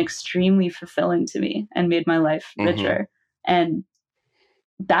could have been extremely fulfilling to me and made my life richer. And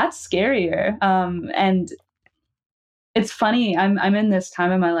that's scarier. And it's funny. I'm in this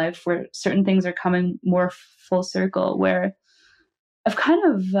time in my life where certain things are coming more full circle, where I've kind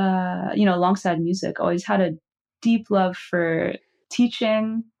of, alongside music, always had a deep love for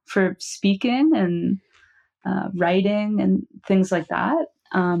teaching, for speaking and writing and things like that.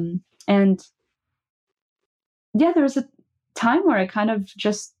 And yeah, there was a time where I kind of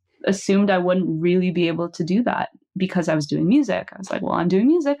just assumed I wouldn't really be able to do that because I was doing music. I was like, well, I'm doing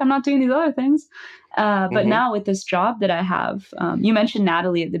music. I'm not doing these other things. But now with this job that I have, you mentioned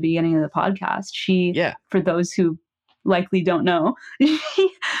Natalie at the beginning of the podcast. She, for those who likely don't know, she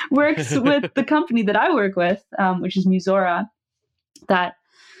works with the company that I work with, which is Musora, that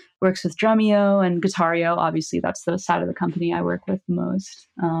works with Drumeo and Guitario. Obviously, that's the side of the company I work with the most,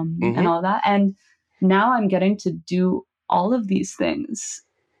 and all of that. And now I'm getting to do all of these things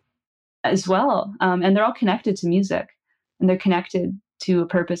as well. And they're all connected to music, and they're connected to a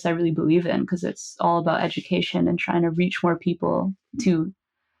purpose I really believe in, because it's all about education and trying to reach more people to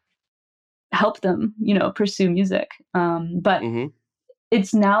help them, pursue music. But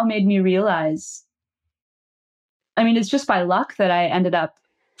it's now made me realize, I mean, it's just by luck that I ended up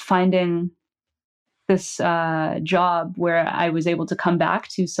finding this job where I was able to come back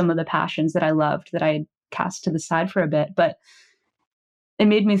to some of the passions that I loved that I had cast to the side for a bit. But it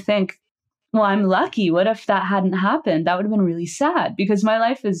made me think, well, I'm lucky. What if that hadn't happened? That would have been really sad, because my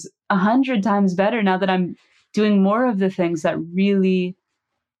life is 100 times better now that I'm doing more of the things that really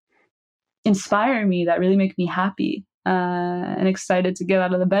inspire me, that really make me happy and excited to get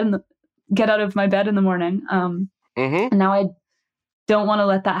out of my bed in the morning. And now I don't want to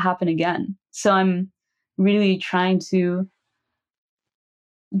let that happen again. So I'm really trying to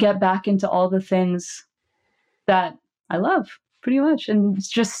get back into all the things that I love, pretty much, and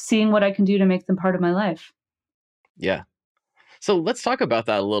just seeing what I can do to make them part of my life. Yeah. So let's talk about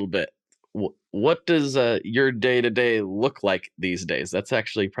that a little bit. What does your day-to-day look like these days? That's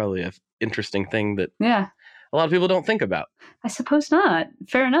actually probably an interesting thing that a lot of people don't think about. I suppose not.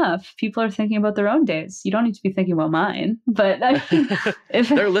 Fair enough. People are thinking about their own days. You don't need to be thinking about mine. But I mean, if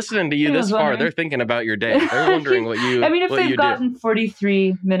they're listening to you this far, they're thinking about your day. They're wondering what you. I mean, if they've gotten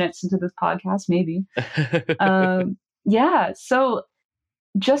 43 minutes into this podcast, maybe. Yeah. So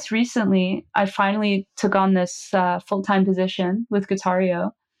just recently, I finally took on this full-time position with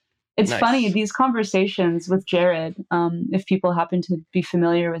Guitario. It's funny, these conversations with Jared, if people happen to be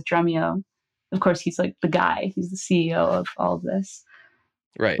familiar with Drumeo, of course, he's like the guy. He's the CEO of all of this.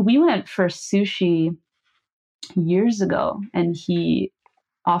 Right. We went for sushi years ago, and he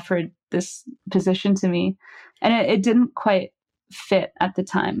offered this position to me, and it didn't quite fit at the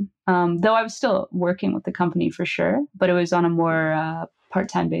time. Though I was still working with the company for sure, but it was on a more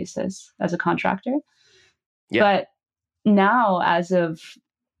part-time basis as a contractor. Yeah. But now, as of,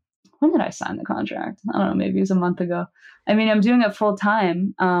 when did I sign the contract? I don't know, maybe it was a month ago. I mean, I'm doing it full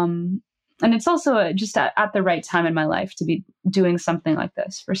time. And it's also just at the right time in my life to be doing something like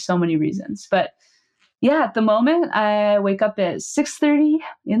this for so many reasons. But yeah, at the moment, I wake up at 6:30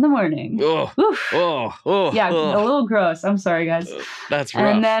 in the morning. Yeah, a little gross. I'm sorry, guys. That's rough.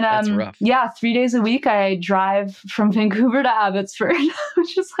 And then, that's rough. Yeah, 3 days a week, I drive from Vancouver to Abbotsford,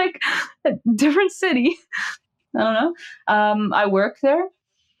 which is like a different city. I don't know. I work there,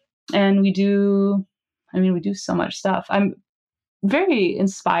 and we do so much stuff. I'm very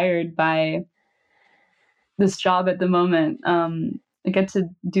inspired by this job at the moment. I get to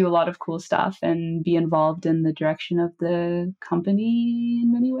do a lot of cool stuff and be involved in the direction of the company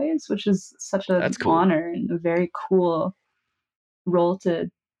in many ways, which is such an honor and a very cool role to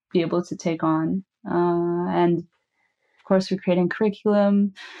be able to take on. And of course, we're creating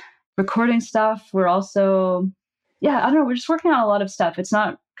curriculum, recording stuff. We're also, I don't know, we're just working on a lot of stuff. It's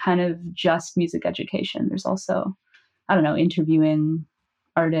not kind of just music education. There's also, I don't know, interviewing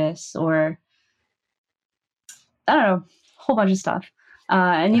artists, or I don't know, a whole bunch of stuff.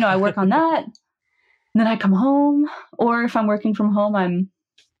 And, I work on that, and then I come home, or if I'm working from home,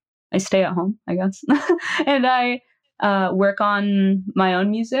 I stay at home, I guess. And I work on my own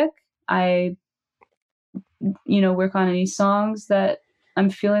music. I, work on any songs that I'm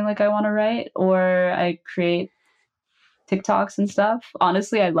feeling like I want to write, or I create TikToks and stuff.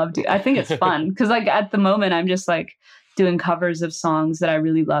 Honestly, I think it's fun, because like at the moment, I'm just like doing covers of songs that I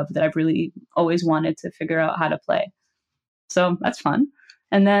really love, that I've really always wanted to figure out how to play. So that's fun.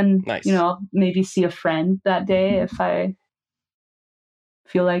 And then, I'll maybe see a friend that day if I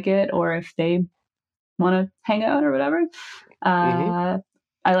feel like it, or if they want to hang out or whatever. I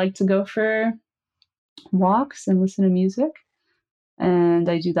like to go for walks and listen to music. And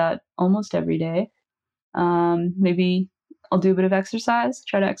I do that almost every day. Maybe I'll do a bit of exercise,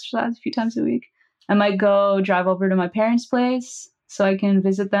 try to exercise a few times a week. I might go drive over to my parents' place so I can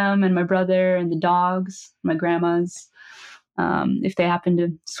visit them and my brother and the dogs, my grandma's, if they happen to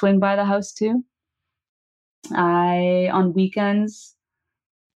swing by the house too. I, on weekends,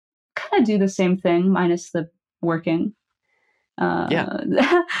 kind of do the same thing, minus the working. And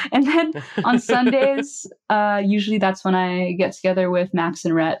then on Sundays, usually that's when I get together with Max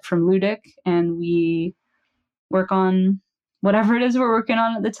and Rhett from Ludic, and we work on whatever it is we're working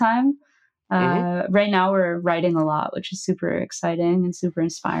on at the time. Right now we're writing a lot, which is super exciting and super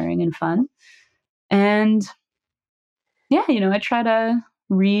inspiring and fun. And yeah, I try to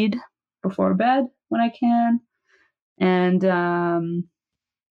read before bed when I can. And I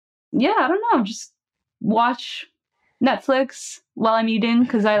don't know, just watch Netflix while I'm eating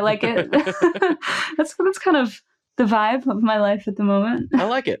because I like it. That's kind of the vibe of my life at the moment. I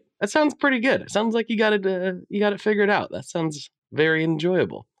like it. That sounds pretty good. It sounds like you got it figured out. That sounds very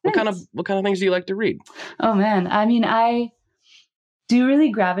enjoyable. What kind of things do you like to read? Oh man, I mean, I do really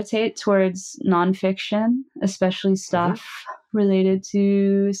gravitate towards nonfiction, especially stuff related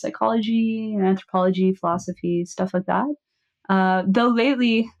to psychology, anthropology, philosophy, stuff like that. Though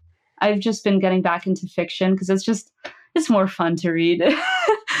lately, I've just been getting back into fiction because it's more fun to read.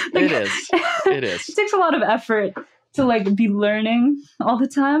 It is. It takes a lot of effort to be learning all the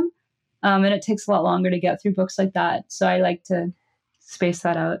time. And it takes a lot longer to get through books like that. So I like to space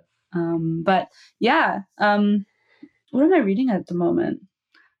that out. But yeah, what am I reading at the moment?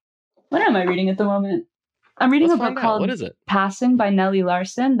 I'm reading a book called What is it? Passing by Nellie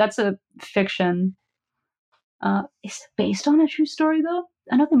Larson. That's a fiction. It's based on a true story though.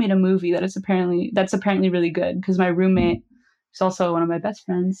 I know they made a movie that's apparently really good because my roommate, who's also one of my best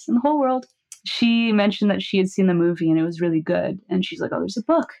friends in the whole world, she mentioned that she had seen the movie and it was really good. And she's like, "Oh, there's a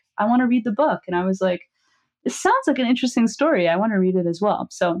book. I want to read the book." And I was like, "It sounds like an interesting story. I want to read it as well."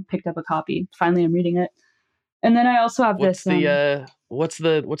 So picked up a copy. Finally, I'm reading it. And then I also have what's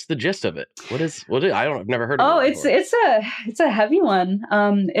the gist of it? I've never heard of it. It's a heavy one.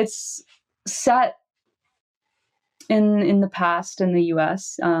 It's set in the past in the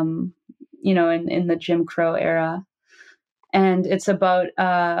US, in the Jim Crow era. And it's about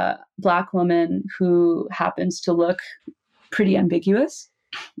a Black woman who happens to look pretty ambiguous,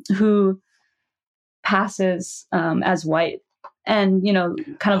 who passes as white and,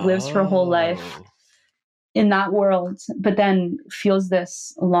 kind of lives her whole life in that world, but then feels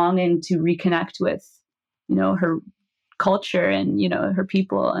this longing to reconnect with, her culture and, her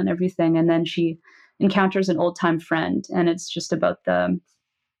people and everything. And then she encounters an old time friend, and it's just about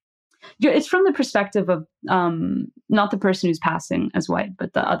it's from the perspective of not the person who's passing as white,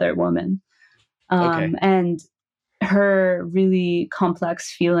 but the other woman. And her really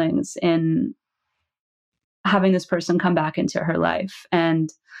complex feelings in having this person come back into her life and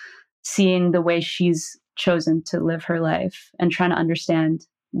seeing the way she's chosen to live her life and trying to understand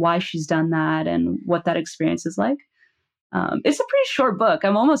why she's done that and what that experience is like. It's a pretty short book.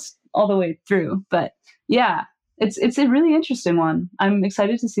 I'm almost all the way through, but yeah, it's a really interesting one. I'm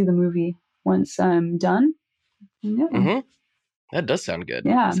excited to see the movie once I'm done. Yeah. That does sound good.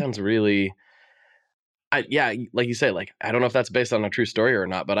 Yeah. It sounds really, like you say, I don't know if that's based on a true story or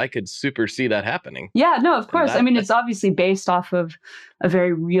not, but I could super see that happening. Yeah, no, of course. It's obviously based off of a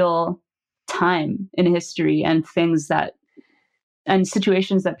very real time in history and and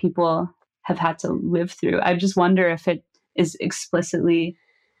situations that people have had to live through. I just wonder if it is explicitly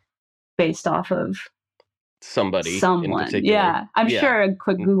based off of someone in particular. Yeah, I'm sure a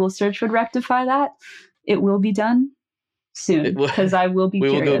quick Google search would rectify that. It will be done soon because I will be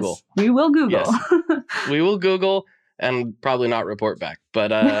curious. We will Google. Yes. We will Google and probably not report back, but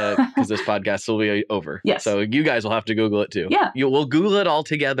because this podcast will be over. Yes. So you guys will have to Google it too. Yeah. We'll Google it all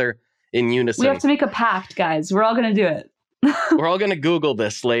together in unison. We have to make a pact, guys. We're all going to do it. We're all going to Google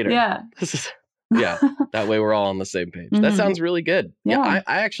this later. Yeah. Yeah. That way we're all on the same page. That sounds really good. Yeah.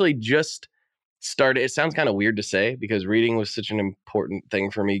 I actually just started. It sounds kind of weird to say because reading was such an important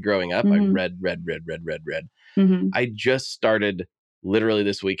thing for me growing up. I read. I just started literally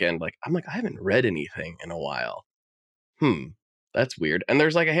this weekend. I haven't read anything in a while. That's weird. And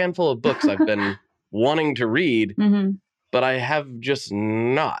there's a handful of books I've been wanting to read, but I have just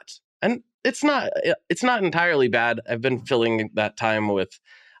not. And it's not entirely bad. I've been filling that time with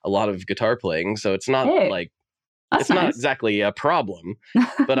a lot of guitar playing, so it's not it's not exactly a problem.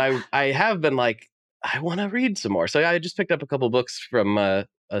 But I have been I want to read some more. So I just picked up a couple books from a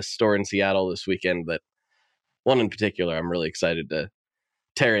store in Seattle this weekend. That one in particular, I'm really excited to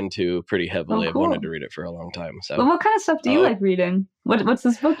tear into pretty heavily. Oh, cool. I've wanted to read it for a long time. So, well, what kind of stuff do you like reading? What's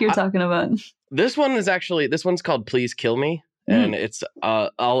this book you're talking about? This one's called Please Kill Me. and it's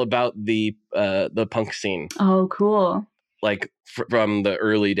all about the punk scene, Oh, cool. like from the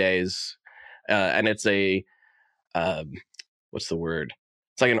early days, and it's a what's the word?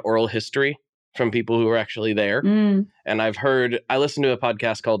 It's like an oral history from people who were actually there. Mm. And I listened to a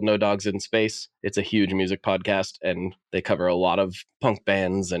podcast called No Dogs in Space. It's a huge music podcast, and they cover a lot of punk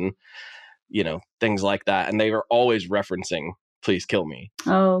bands and, things like that. And they were always referencing Please Kill Me.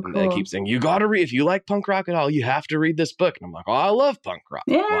 Oh, And cool. they keep saying, you got to read, if you like punk rock at all, you have to read this book. And I'm like, oh, I love punk rock.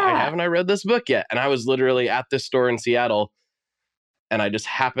 Yeah. Why haven't I read this book yet? And I was literally at this store in Seattle, and I just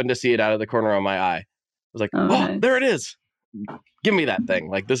happened to see it out of the corner of my eye. I was like, Oh, nice. there it is. Give me that thing.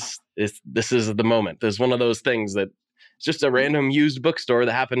 Like, this is the moment. There's one of those things that it's just a random used bookstore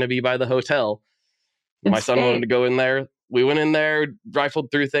that happened to be by the hotel. My son Escape. wanted to go in there. We went in there,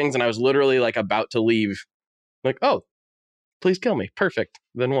 rifled through things, and I was literally like about to leave. Like, oh, Please Kill Me. Perfect.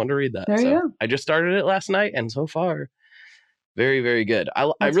 Been wanting to read that. There you go. I just started it last night, and so far, very, very good.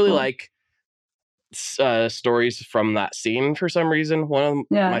 I That's really cool. like stories from that scene for some reason. One of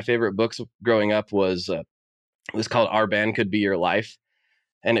my favorite books growing up was it was called Our Band Could Be Your Life,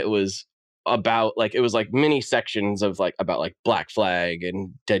 and it was about it was like mini sections of about Black Flag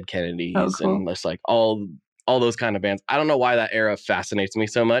and Dead Kennedys. Oh, cool. And just all those kind of bands. I don't know why that era fascinates me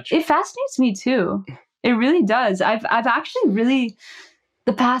so much. It fascinates me too. It really does. I've actually really,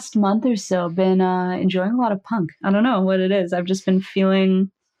 the past month or so, been enjoying a lot of punk. I don't know what it is. I've just been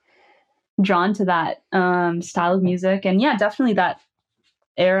feeling drawn to that style of music. And yeah, definitely that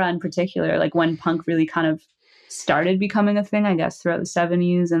era in particular, like when punk really kind of started becoming a thing, I guess, throughout the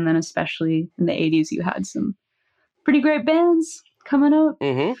 70s. And then especially in the 80s, you had some pretty great bands coming out.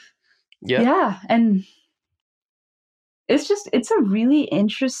 Mm-hmm. Yeah. Yeah. And it's a really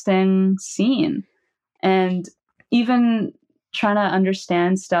interesting scene. And even trying to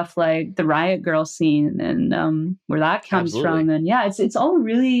understand stuff like the Riot Girl scene and where that comes Absolutely. from. And yeah, it's all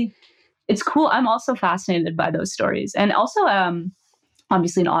really, it's cool. I'm also fascinated by those stories. And also,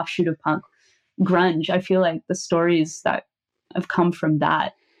 obviously an offshoot of punk, grunge. I feel like the stories that have come from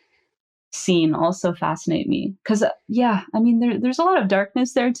that scene also fascinate me. Because, yeah, I mean, there's a lot of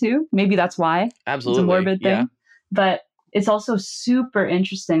darkness there too. Maybe that's why. Absolutely. It's a morbid thing. Yeah. But it's also super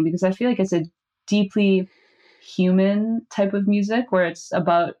interesting because I feel like it's a deeply human type of music where it's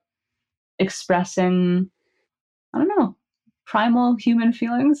about expressing, I don't know, primal human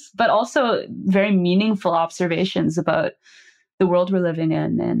feelings, but also very meaningful observations about the world we're living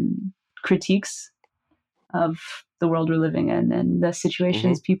in and critiques of the world we're living in and the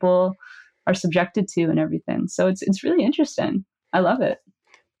situations people are subjected to and everything. So it's really interesting. I love it.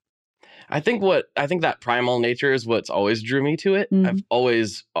 I think that primal nature is what's always drew me to it. Mm. I've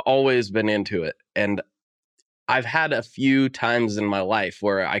always been into it. And I've had a few times in my life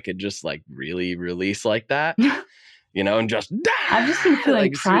where I could just really release like that, and just I've just been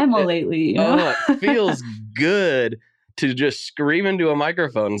feeling primal lately. Oh, it feels good to just scream into a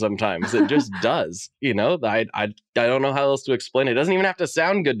microphone sometimes. It just does, I don't know how else to explain it. It doesn't even have to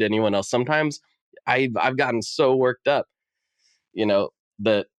sound good to anyone else. Sometimes I've gotten so worked up,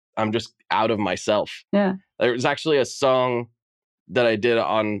 that I'm just out of myself. Yeah. There was actually a song that I did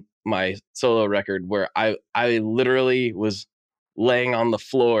on my solo record where I literally was laying on the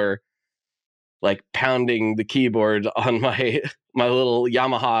floor, pounding the keyboard on my little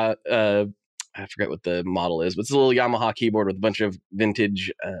Yamaha, I forget what the model is, but it's a little Yamaha keyboard with a bunch of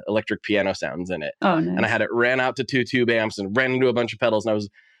vintage electric piano sounds in it. Oh, nice. And I had it ran out to 2 tube amps and ran into a bunch of pedals, and I was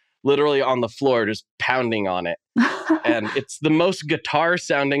literally on the floor just pounding on it. And it's the most guitar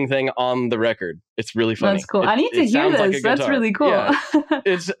sounding thing on the record. It's really funny. That's cool. I need to hear this. That's really cool.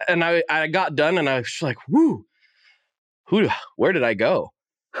 Yeah. And I got done and I was like, whoo, where did I go?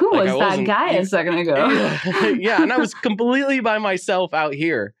 Who was that guy a second ago? Yeah. And I was completely by myself out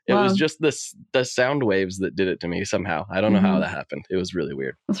here. It Wow. was just the sound waves that did it to me somehow. I don't know how that happened. It was really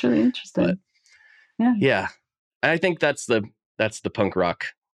weird. That's really interesting. But, yeah. And I think that's the punk rock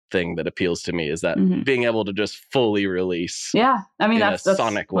thing that appeals to me, is that being able to just fully release. Yeah. I mean, that's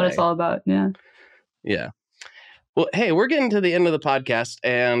sonic what way. it's all about. Yeah. Yeah. Well, hey, we're getting to the end of the podcast,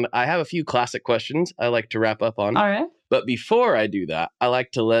 and I have a few classic questions I like to wrap up on. All right. But before I do that, I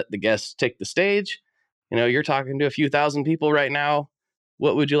like to let the guests take the stage. You're talking to a few thousand people right now.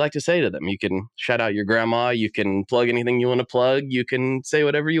 What would you like to say to them? You can shout out your grandma. You can plug anything you want to plug. You can say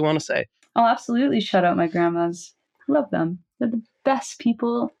whatever you want to say. I'll absolutely shout out my grandmas. I love them. They're the best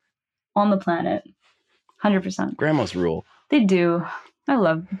people on the planet. 100%. Grandmas rule. They do. I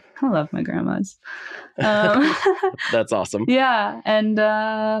love my grandmas. That's awesome. Yeah. And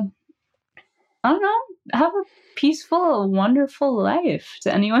I don't know, have a peaceful, wonderful life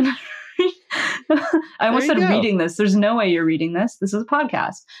to anyone I almost There said you go. reading this. There's no way you're reading this. This is a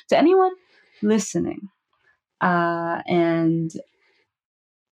podcast. To anyone listening. And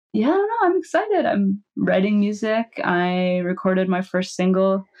yeah, I don't know. I'm excited. I'm writing music. I recorded my first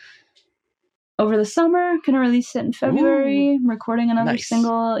single over the summer. Gonna release it in February. I'm recording another Nice.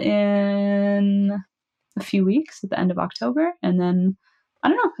 single in a few weeks at the end of October. And then, I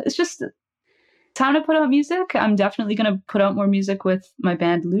don't know. It's just time to put out music. I'm definitely going to put out more music with my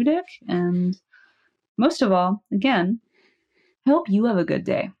band Ludic. And most of all, again, I hope you have a good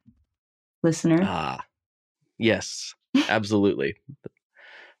day, listener. Yes, absolutely.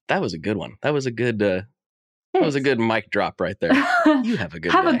 That was a good one. That was a good mic drop right there. You have a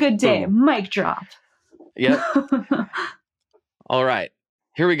good Have day. a good day. Boom. Mic drop. Yep. All right.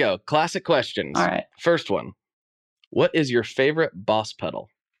 Here we go. Classic questions. All right. First one. What is your favorite Boss pedal?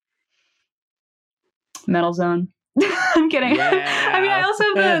 Metal Zone. I'm kidding. Yeah. I mean, I also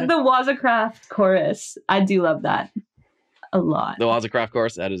have the Wazacraft chorus. I do love that a lot. The Wazacraft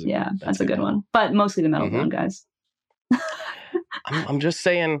chorus? That is That's a good one. But mostly the Metal Zone, guys. I'm just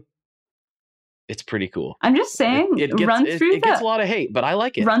saying it's pretty cool. I'm just saying, It gets, run it, through it gets a lot of hate, but I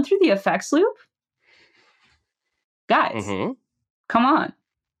like it. Run through the effects loop. Guys, Mhm. come on.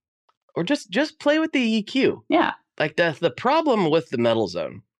 Or just play with the EQ. Yeah. Like the problem with the Metal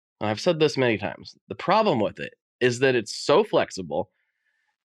Zone, and I've said this many times, the problem with it is that it's so flexible,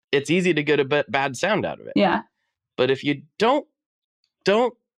 it's easy to get a bad sound out of it. Yeah. But if you don't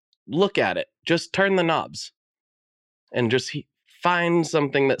look at it, just turn the knobs and just find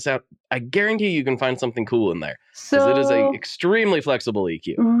something that sounds, I guarantee you can find something cool in there. Because it is a So, extremely flexible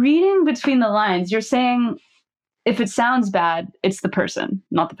EQ. reading between the lines, you're saying if it sounds bad, it's the person,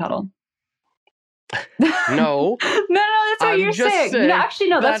 not the pedal. No, No, that's what I'm you're just saying. saying, No, actually,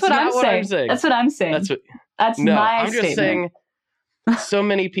 no, that's what not I'm what saying. I'm saying. That's what I'm saying. that's what. That's No, my I'm just statement. saying. So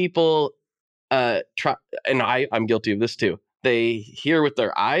many people try, and I'm guilty of this too. They hear with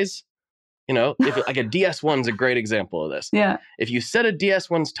their eyes. You know, if like a DS1's a great example of this. Yeah. If you set a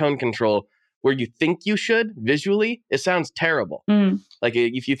DS1's tone control where you think you should visually, it sounds terrible. Mm. Like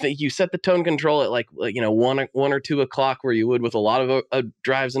if you think you set the tone control at like 1 or 2 o'clock where you would with a lot of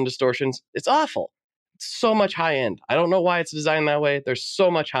drives and distortions, it's awful. It's so much high end. I don't know why it's designed that way. There's so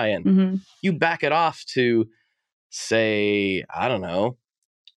much high end. Hmm. You back it off to say, I don't know,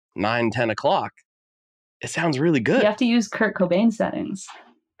 9-10 o'clock. It sounds really good. You have to use Kurt Cobain settings.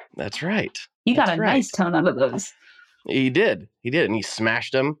 That's right. You got That's a right. nice tone out of those. He did, and he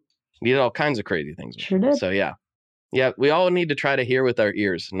smashed them. He did all kinds of crazy things. with Sure them. did. So yeah, we all need to try to hear with our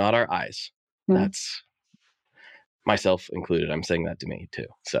ears, not our eyes. Yeah. That's myself included. I'm saying that to me too.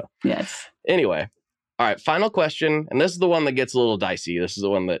 So Yes. anyway, all right, final question, and this is the one that gets a little dicey. This is the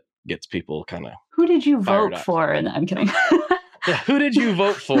one that gets people kind of. Who did you Fired vote up. for? And I'm kidding. Yeah, who did you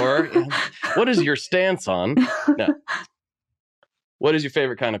vote for? What is your stance on? No. What is your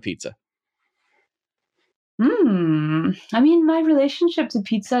favorite kind of pizza? I mean, my relationship to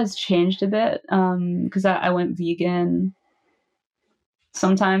pizza has changed a bit because I went vegan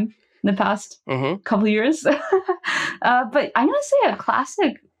sometime in the past Mm-hmm. couple years. But I'm going to say a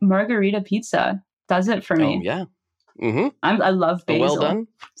classic margarita pizza does it for Oh me. yeah. Mm-hmm. I love A basil. well done.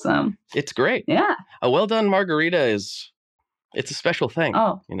 So, It's great. yeah. A well done margarita it's a special thing.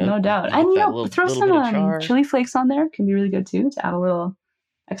 Oh, you know, no doubt. with And, that throw little some bit of char. chili flakes on there. Can be really good too to add a little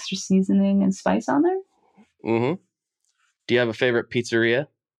extra seasoning and spice on there. Mm-hmm. Do you have a favorite pizzeria?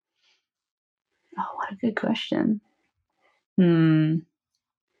 Oh, what a good question. I'm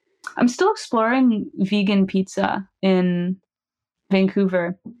still exploring vegan pizza in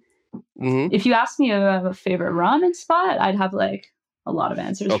Vancouver. Mm-hmm. If you ask me about a favorite ramen spot, I'd have like a lot of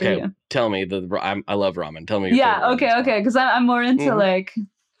answers Okay, for you. tell me. I love ramen. Tell me. Your Yeah, favorite okay, ramen spot. okay. Because I'm more into Mhm. like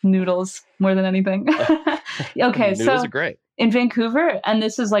noodles more than anything. Okay, Noodles so are great. in Vancouver, and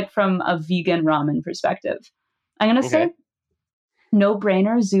this is like from a vegan ramen perspective, I'm going to say Okay. no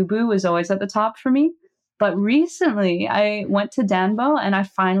brainer. Zubu was always at the top for me. But recently I went to Danbo and I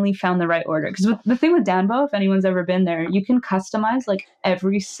finally found the right order. Because the thing with Danbo, if anyone's ever been there, you can customize like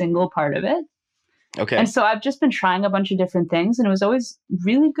every single part of it. Okay. And so I've just been trying a bunch of different things and it was always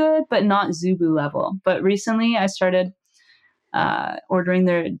really good, but not Zubu level. But recently I started ordering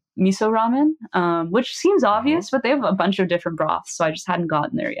their miso ramen, which seems obvious, but they have a bunch of different broths. So I just hadn't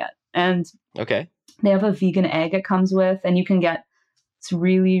gotten there yet. And Okay. they have a vegan egg it comes with, and you can get this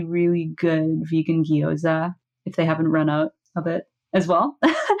really, really good vegan gyoza if they haven't run out of it as well.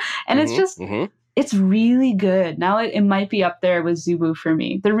 And it's just, it's really good. Now it might be up there with Zubu for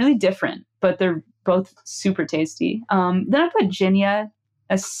me. They're really different, but they're both super tasty. Then I put Jinya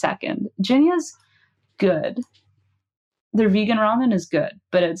as second. Jinya's good. Their vegan ramen is good,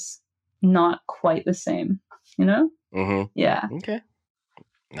 but it's not quite the same, you know? Mm-hmm. Yeah. Okay.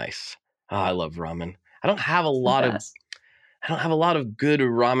 Nice. Oh, I love ramen. I don't have a It's the lot of best. good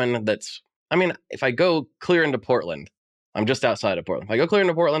ramen that's, I mean, if I go clear into Portland, I'm just outside of Portland. If I go clear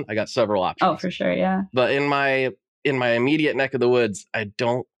into Portland, I got several options. Oh, for sure, yeah. But in my immediate neck of the woods, I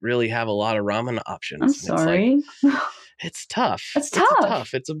don't really have a lot of ramen options. I'm And sorry. It's tough. It's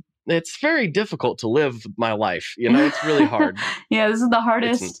tough. It's very difficult to live my life. You know, it's really hard. Yeah, this is the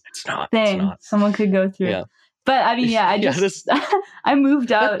hardest It's not. thing someone could go through. Yeah. But I mean, yeah, I Yeah, just I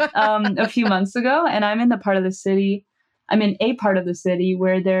moved out a few months ago, and I'm in a part of the city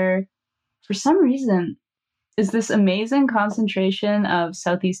where there, for some reason, is this amazing concentration of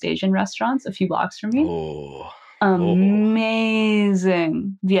Southeast Asian restaurants a few blocks from me. Oh.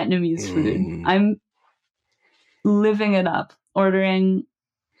 Amazing Vietnamese food. Mm. I'm living it up, ordering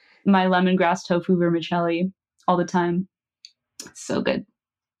my lemongrass tofu vermicelli all the time. It's so good.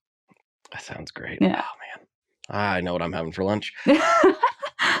 That sounds great. Yeah. Oh man, I know what I'm having for lunch.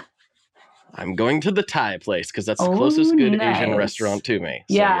 I'm going to the Thai place because that's the closest good Asian nice. restaurant to me.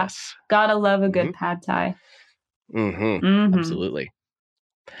 So, Yeah. yes. Gotta love a good pad thai. Mm-hmm. Mhm. Absolutely.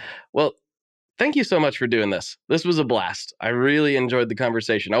 Well, thank you so much for doing this. This was a blast. I really enjoyed the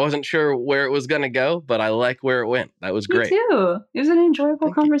conversation. I wasn't sure where it was going to go, but I like where it went. That was great. Me too. It was an enjoyable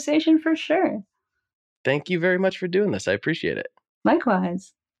Thank you. conversation for sure. Thank you very much for doing this. I appreciate it.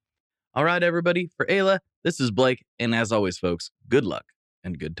 Likewise. All right, everybody. For Ayla, this is Blake. And as always, folks, good luck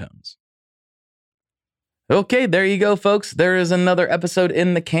and good tones. Okay, there you go, folks. There is another episode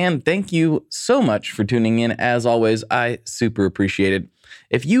in the can. Thank you so much for tuning in. As always, I super appreciate it.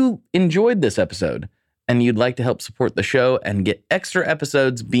 If you enjoyed this episode and you'd like to help support the show and get extra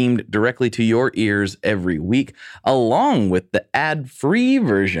episodes beamed directly to your ears every week, along with the ad-free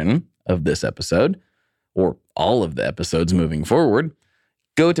version of this episode, or all of the episodes moving forward,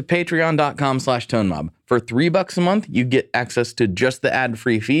 go to patreon.com/tonemob. For $3 a month, you get access to just the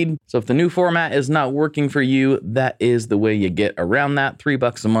ad-free feed. So if the new format is not working for you, that is the way you get around that.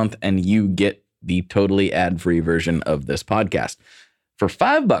 $3 a month, and you get the totally ad-free version of this podcast. For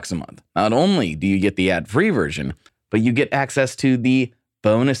 $5 a month, not only do you get the ad-free version, but you get access to the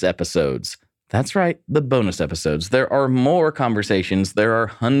bonus episodes. That's right, the bonus episodes. There are more conversations. There are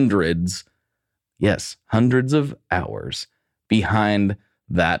hundreds of hours behind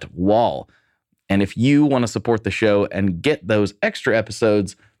that wall. And if you want to support the show and get those extra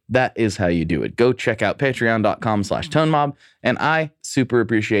episodes, that is how you do it. Go check out patreon.com/tonemob. And I super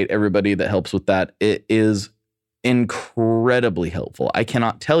appreciate everybody that helps with that. It is incredibly helpful. I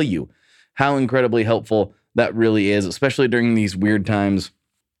cannot tell you how incredibly helpful that really is, especially during these weird times.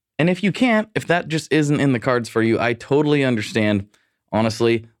 And if you can't, if that just isn't in the cards for you, I totally understand.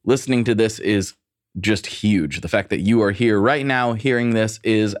 Honestly, listening to this is just huge. The fact that you are here right now hearing this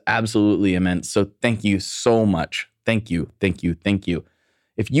is absolutely immense. So thank you so much. Thank you.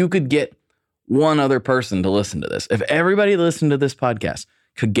 If you could get one other person to listen to this, if everybody listened to this podcast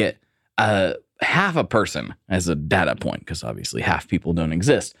could get half a person as a data point, because obviously half people don't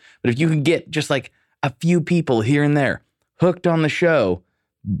exist, but if you could get just like a few people here and there hooked on the show,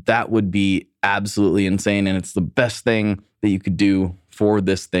 that would be absolutely insane. And it's the best thing that you could do for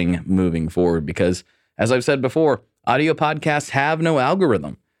this thing moving forward, because as I've said before, audio podcasts have no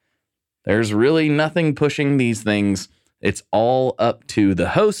algorithm. There's really nothing pushing these things. It's all up to the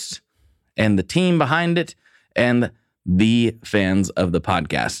host and the team behind it and the fans of the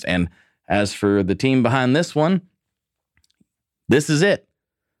podcast. And as for the team behind this one, this is it.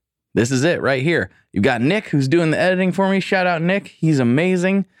 This is it right here. You've got Nick, who's doing the editing for me. Shout out, Nick. He's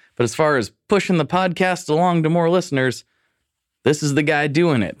amazing. But as far as pushing the podcast along to more listeners, this is the guy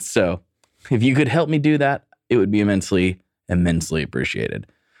doing it. So if you could help me do that, it would be immensely appreciated.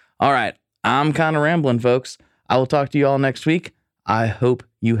 All right. I'm kind of rambling, folks. I will talk to you all next week. I hope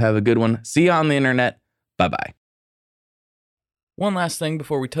you have a good one. See you on the internet. Bye-bye. One last thing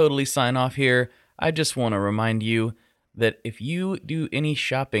before we totally sign off here. I just want to remind you that if you do any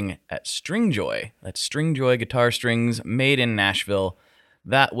shopping at Stringjoy, that's Stringjoy guitar strings made in Nashville,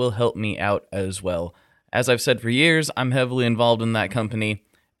 that will help me out as well. As I've said for years, I'm heavily involved in that company,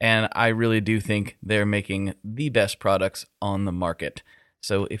 and I really do think they're making the best products on the market.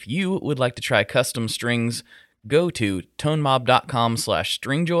 So if you would like to try custom strings, go to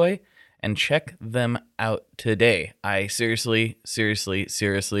tonemob.com/stringjoy and check them out today. I seriously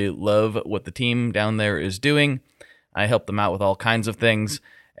love what the team down there is doing. I help them out with all kinds of things,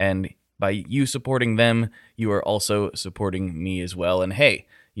 and by you supporting them, you are also supporting me as well. And hey,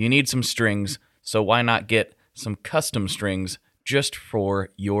 you need some strings, so why not get some custom strings just for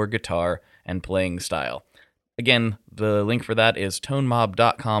your guitar and playing style? Again, the link for that is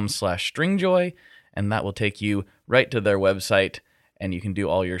tonemob.com/stringjoy, and that will take you right to their website, and you can do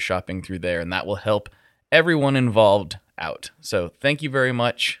all your shopping through there, and that will help everyone involved out. So thank you very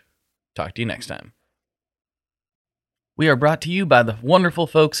much. Talk to you next time. We are brought to you by the wonderful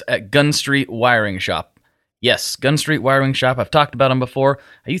folks at Gun Street Wiring Shop. Yes, Gun Street Wiring Shop. I've talked about them before.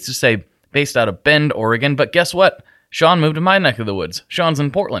 I used to say based out of Bend, Oregon, but guess what? Sean moved to my neck of the woods. Sean's in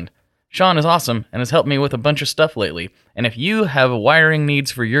Portland. Sean is awesome and has helped me with a bunch of stuff lately. And if you have wiring needs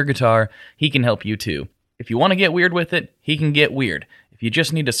for your guitar, he can help you too. If you want to get weird with it, he can get weird. If you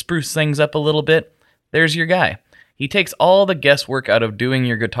just need to spruce things up a little bit, there's your guy. He takes all the guesswork out of doing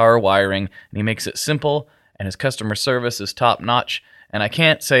your guitar wiring, and he makes it simple, and his customer service is top-notch, and I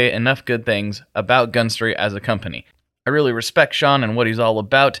can't say enough good things about Gun Street as a company. I really respect Sean and what he's all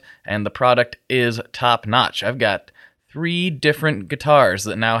about, and the product is top-notch. I've got 3 different guitars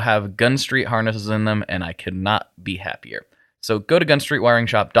that now have Gun Street harnesses in them, and I could not be happier. So go to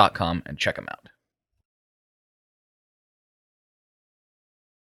gunstreetwiringshop.com and check them out.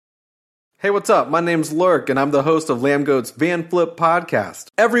 Hey, what's up? My name's Lurk, and I'm the host of Lambgoat's Van Flip podcast.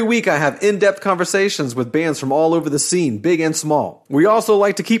 Every week, I have in-depth conversations with bands from all over the scene, big and small. We also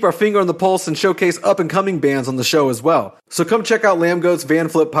like to keep our finger on the pulse and showcase up-and-coming bands on the show as well. So come check out Lambgoat's Van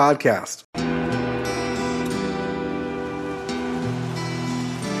Flip podcast.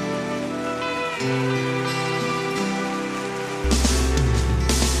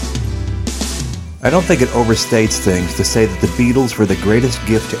 I don't think it overstates things to say that the Beatles were the greatest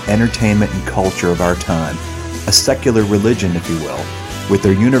gift to entertainment and culture of our time, a secular religion, if you will, with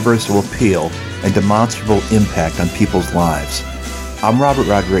their universal appeal and demonstrable impact on people's lives. I'm Robert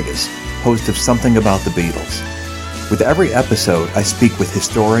Rodriguez, host of Something About the Beatles. With every episode, I speak with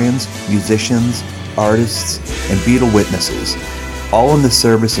historians, musicians, artists, and Beatle witnesses, all in the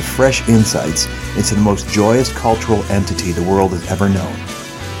service of fresh insights into the most joyous cultural entity the world has ever known.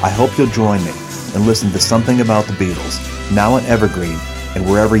 I hope you'll join me and listen to Something About the Beatles, now on Evergreen and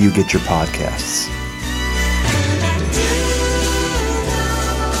wherever you get your podcasts.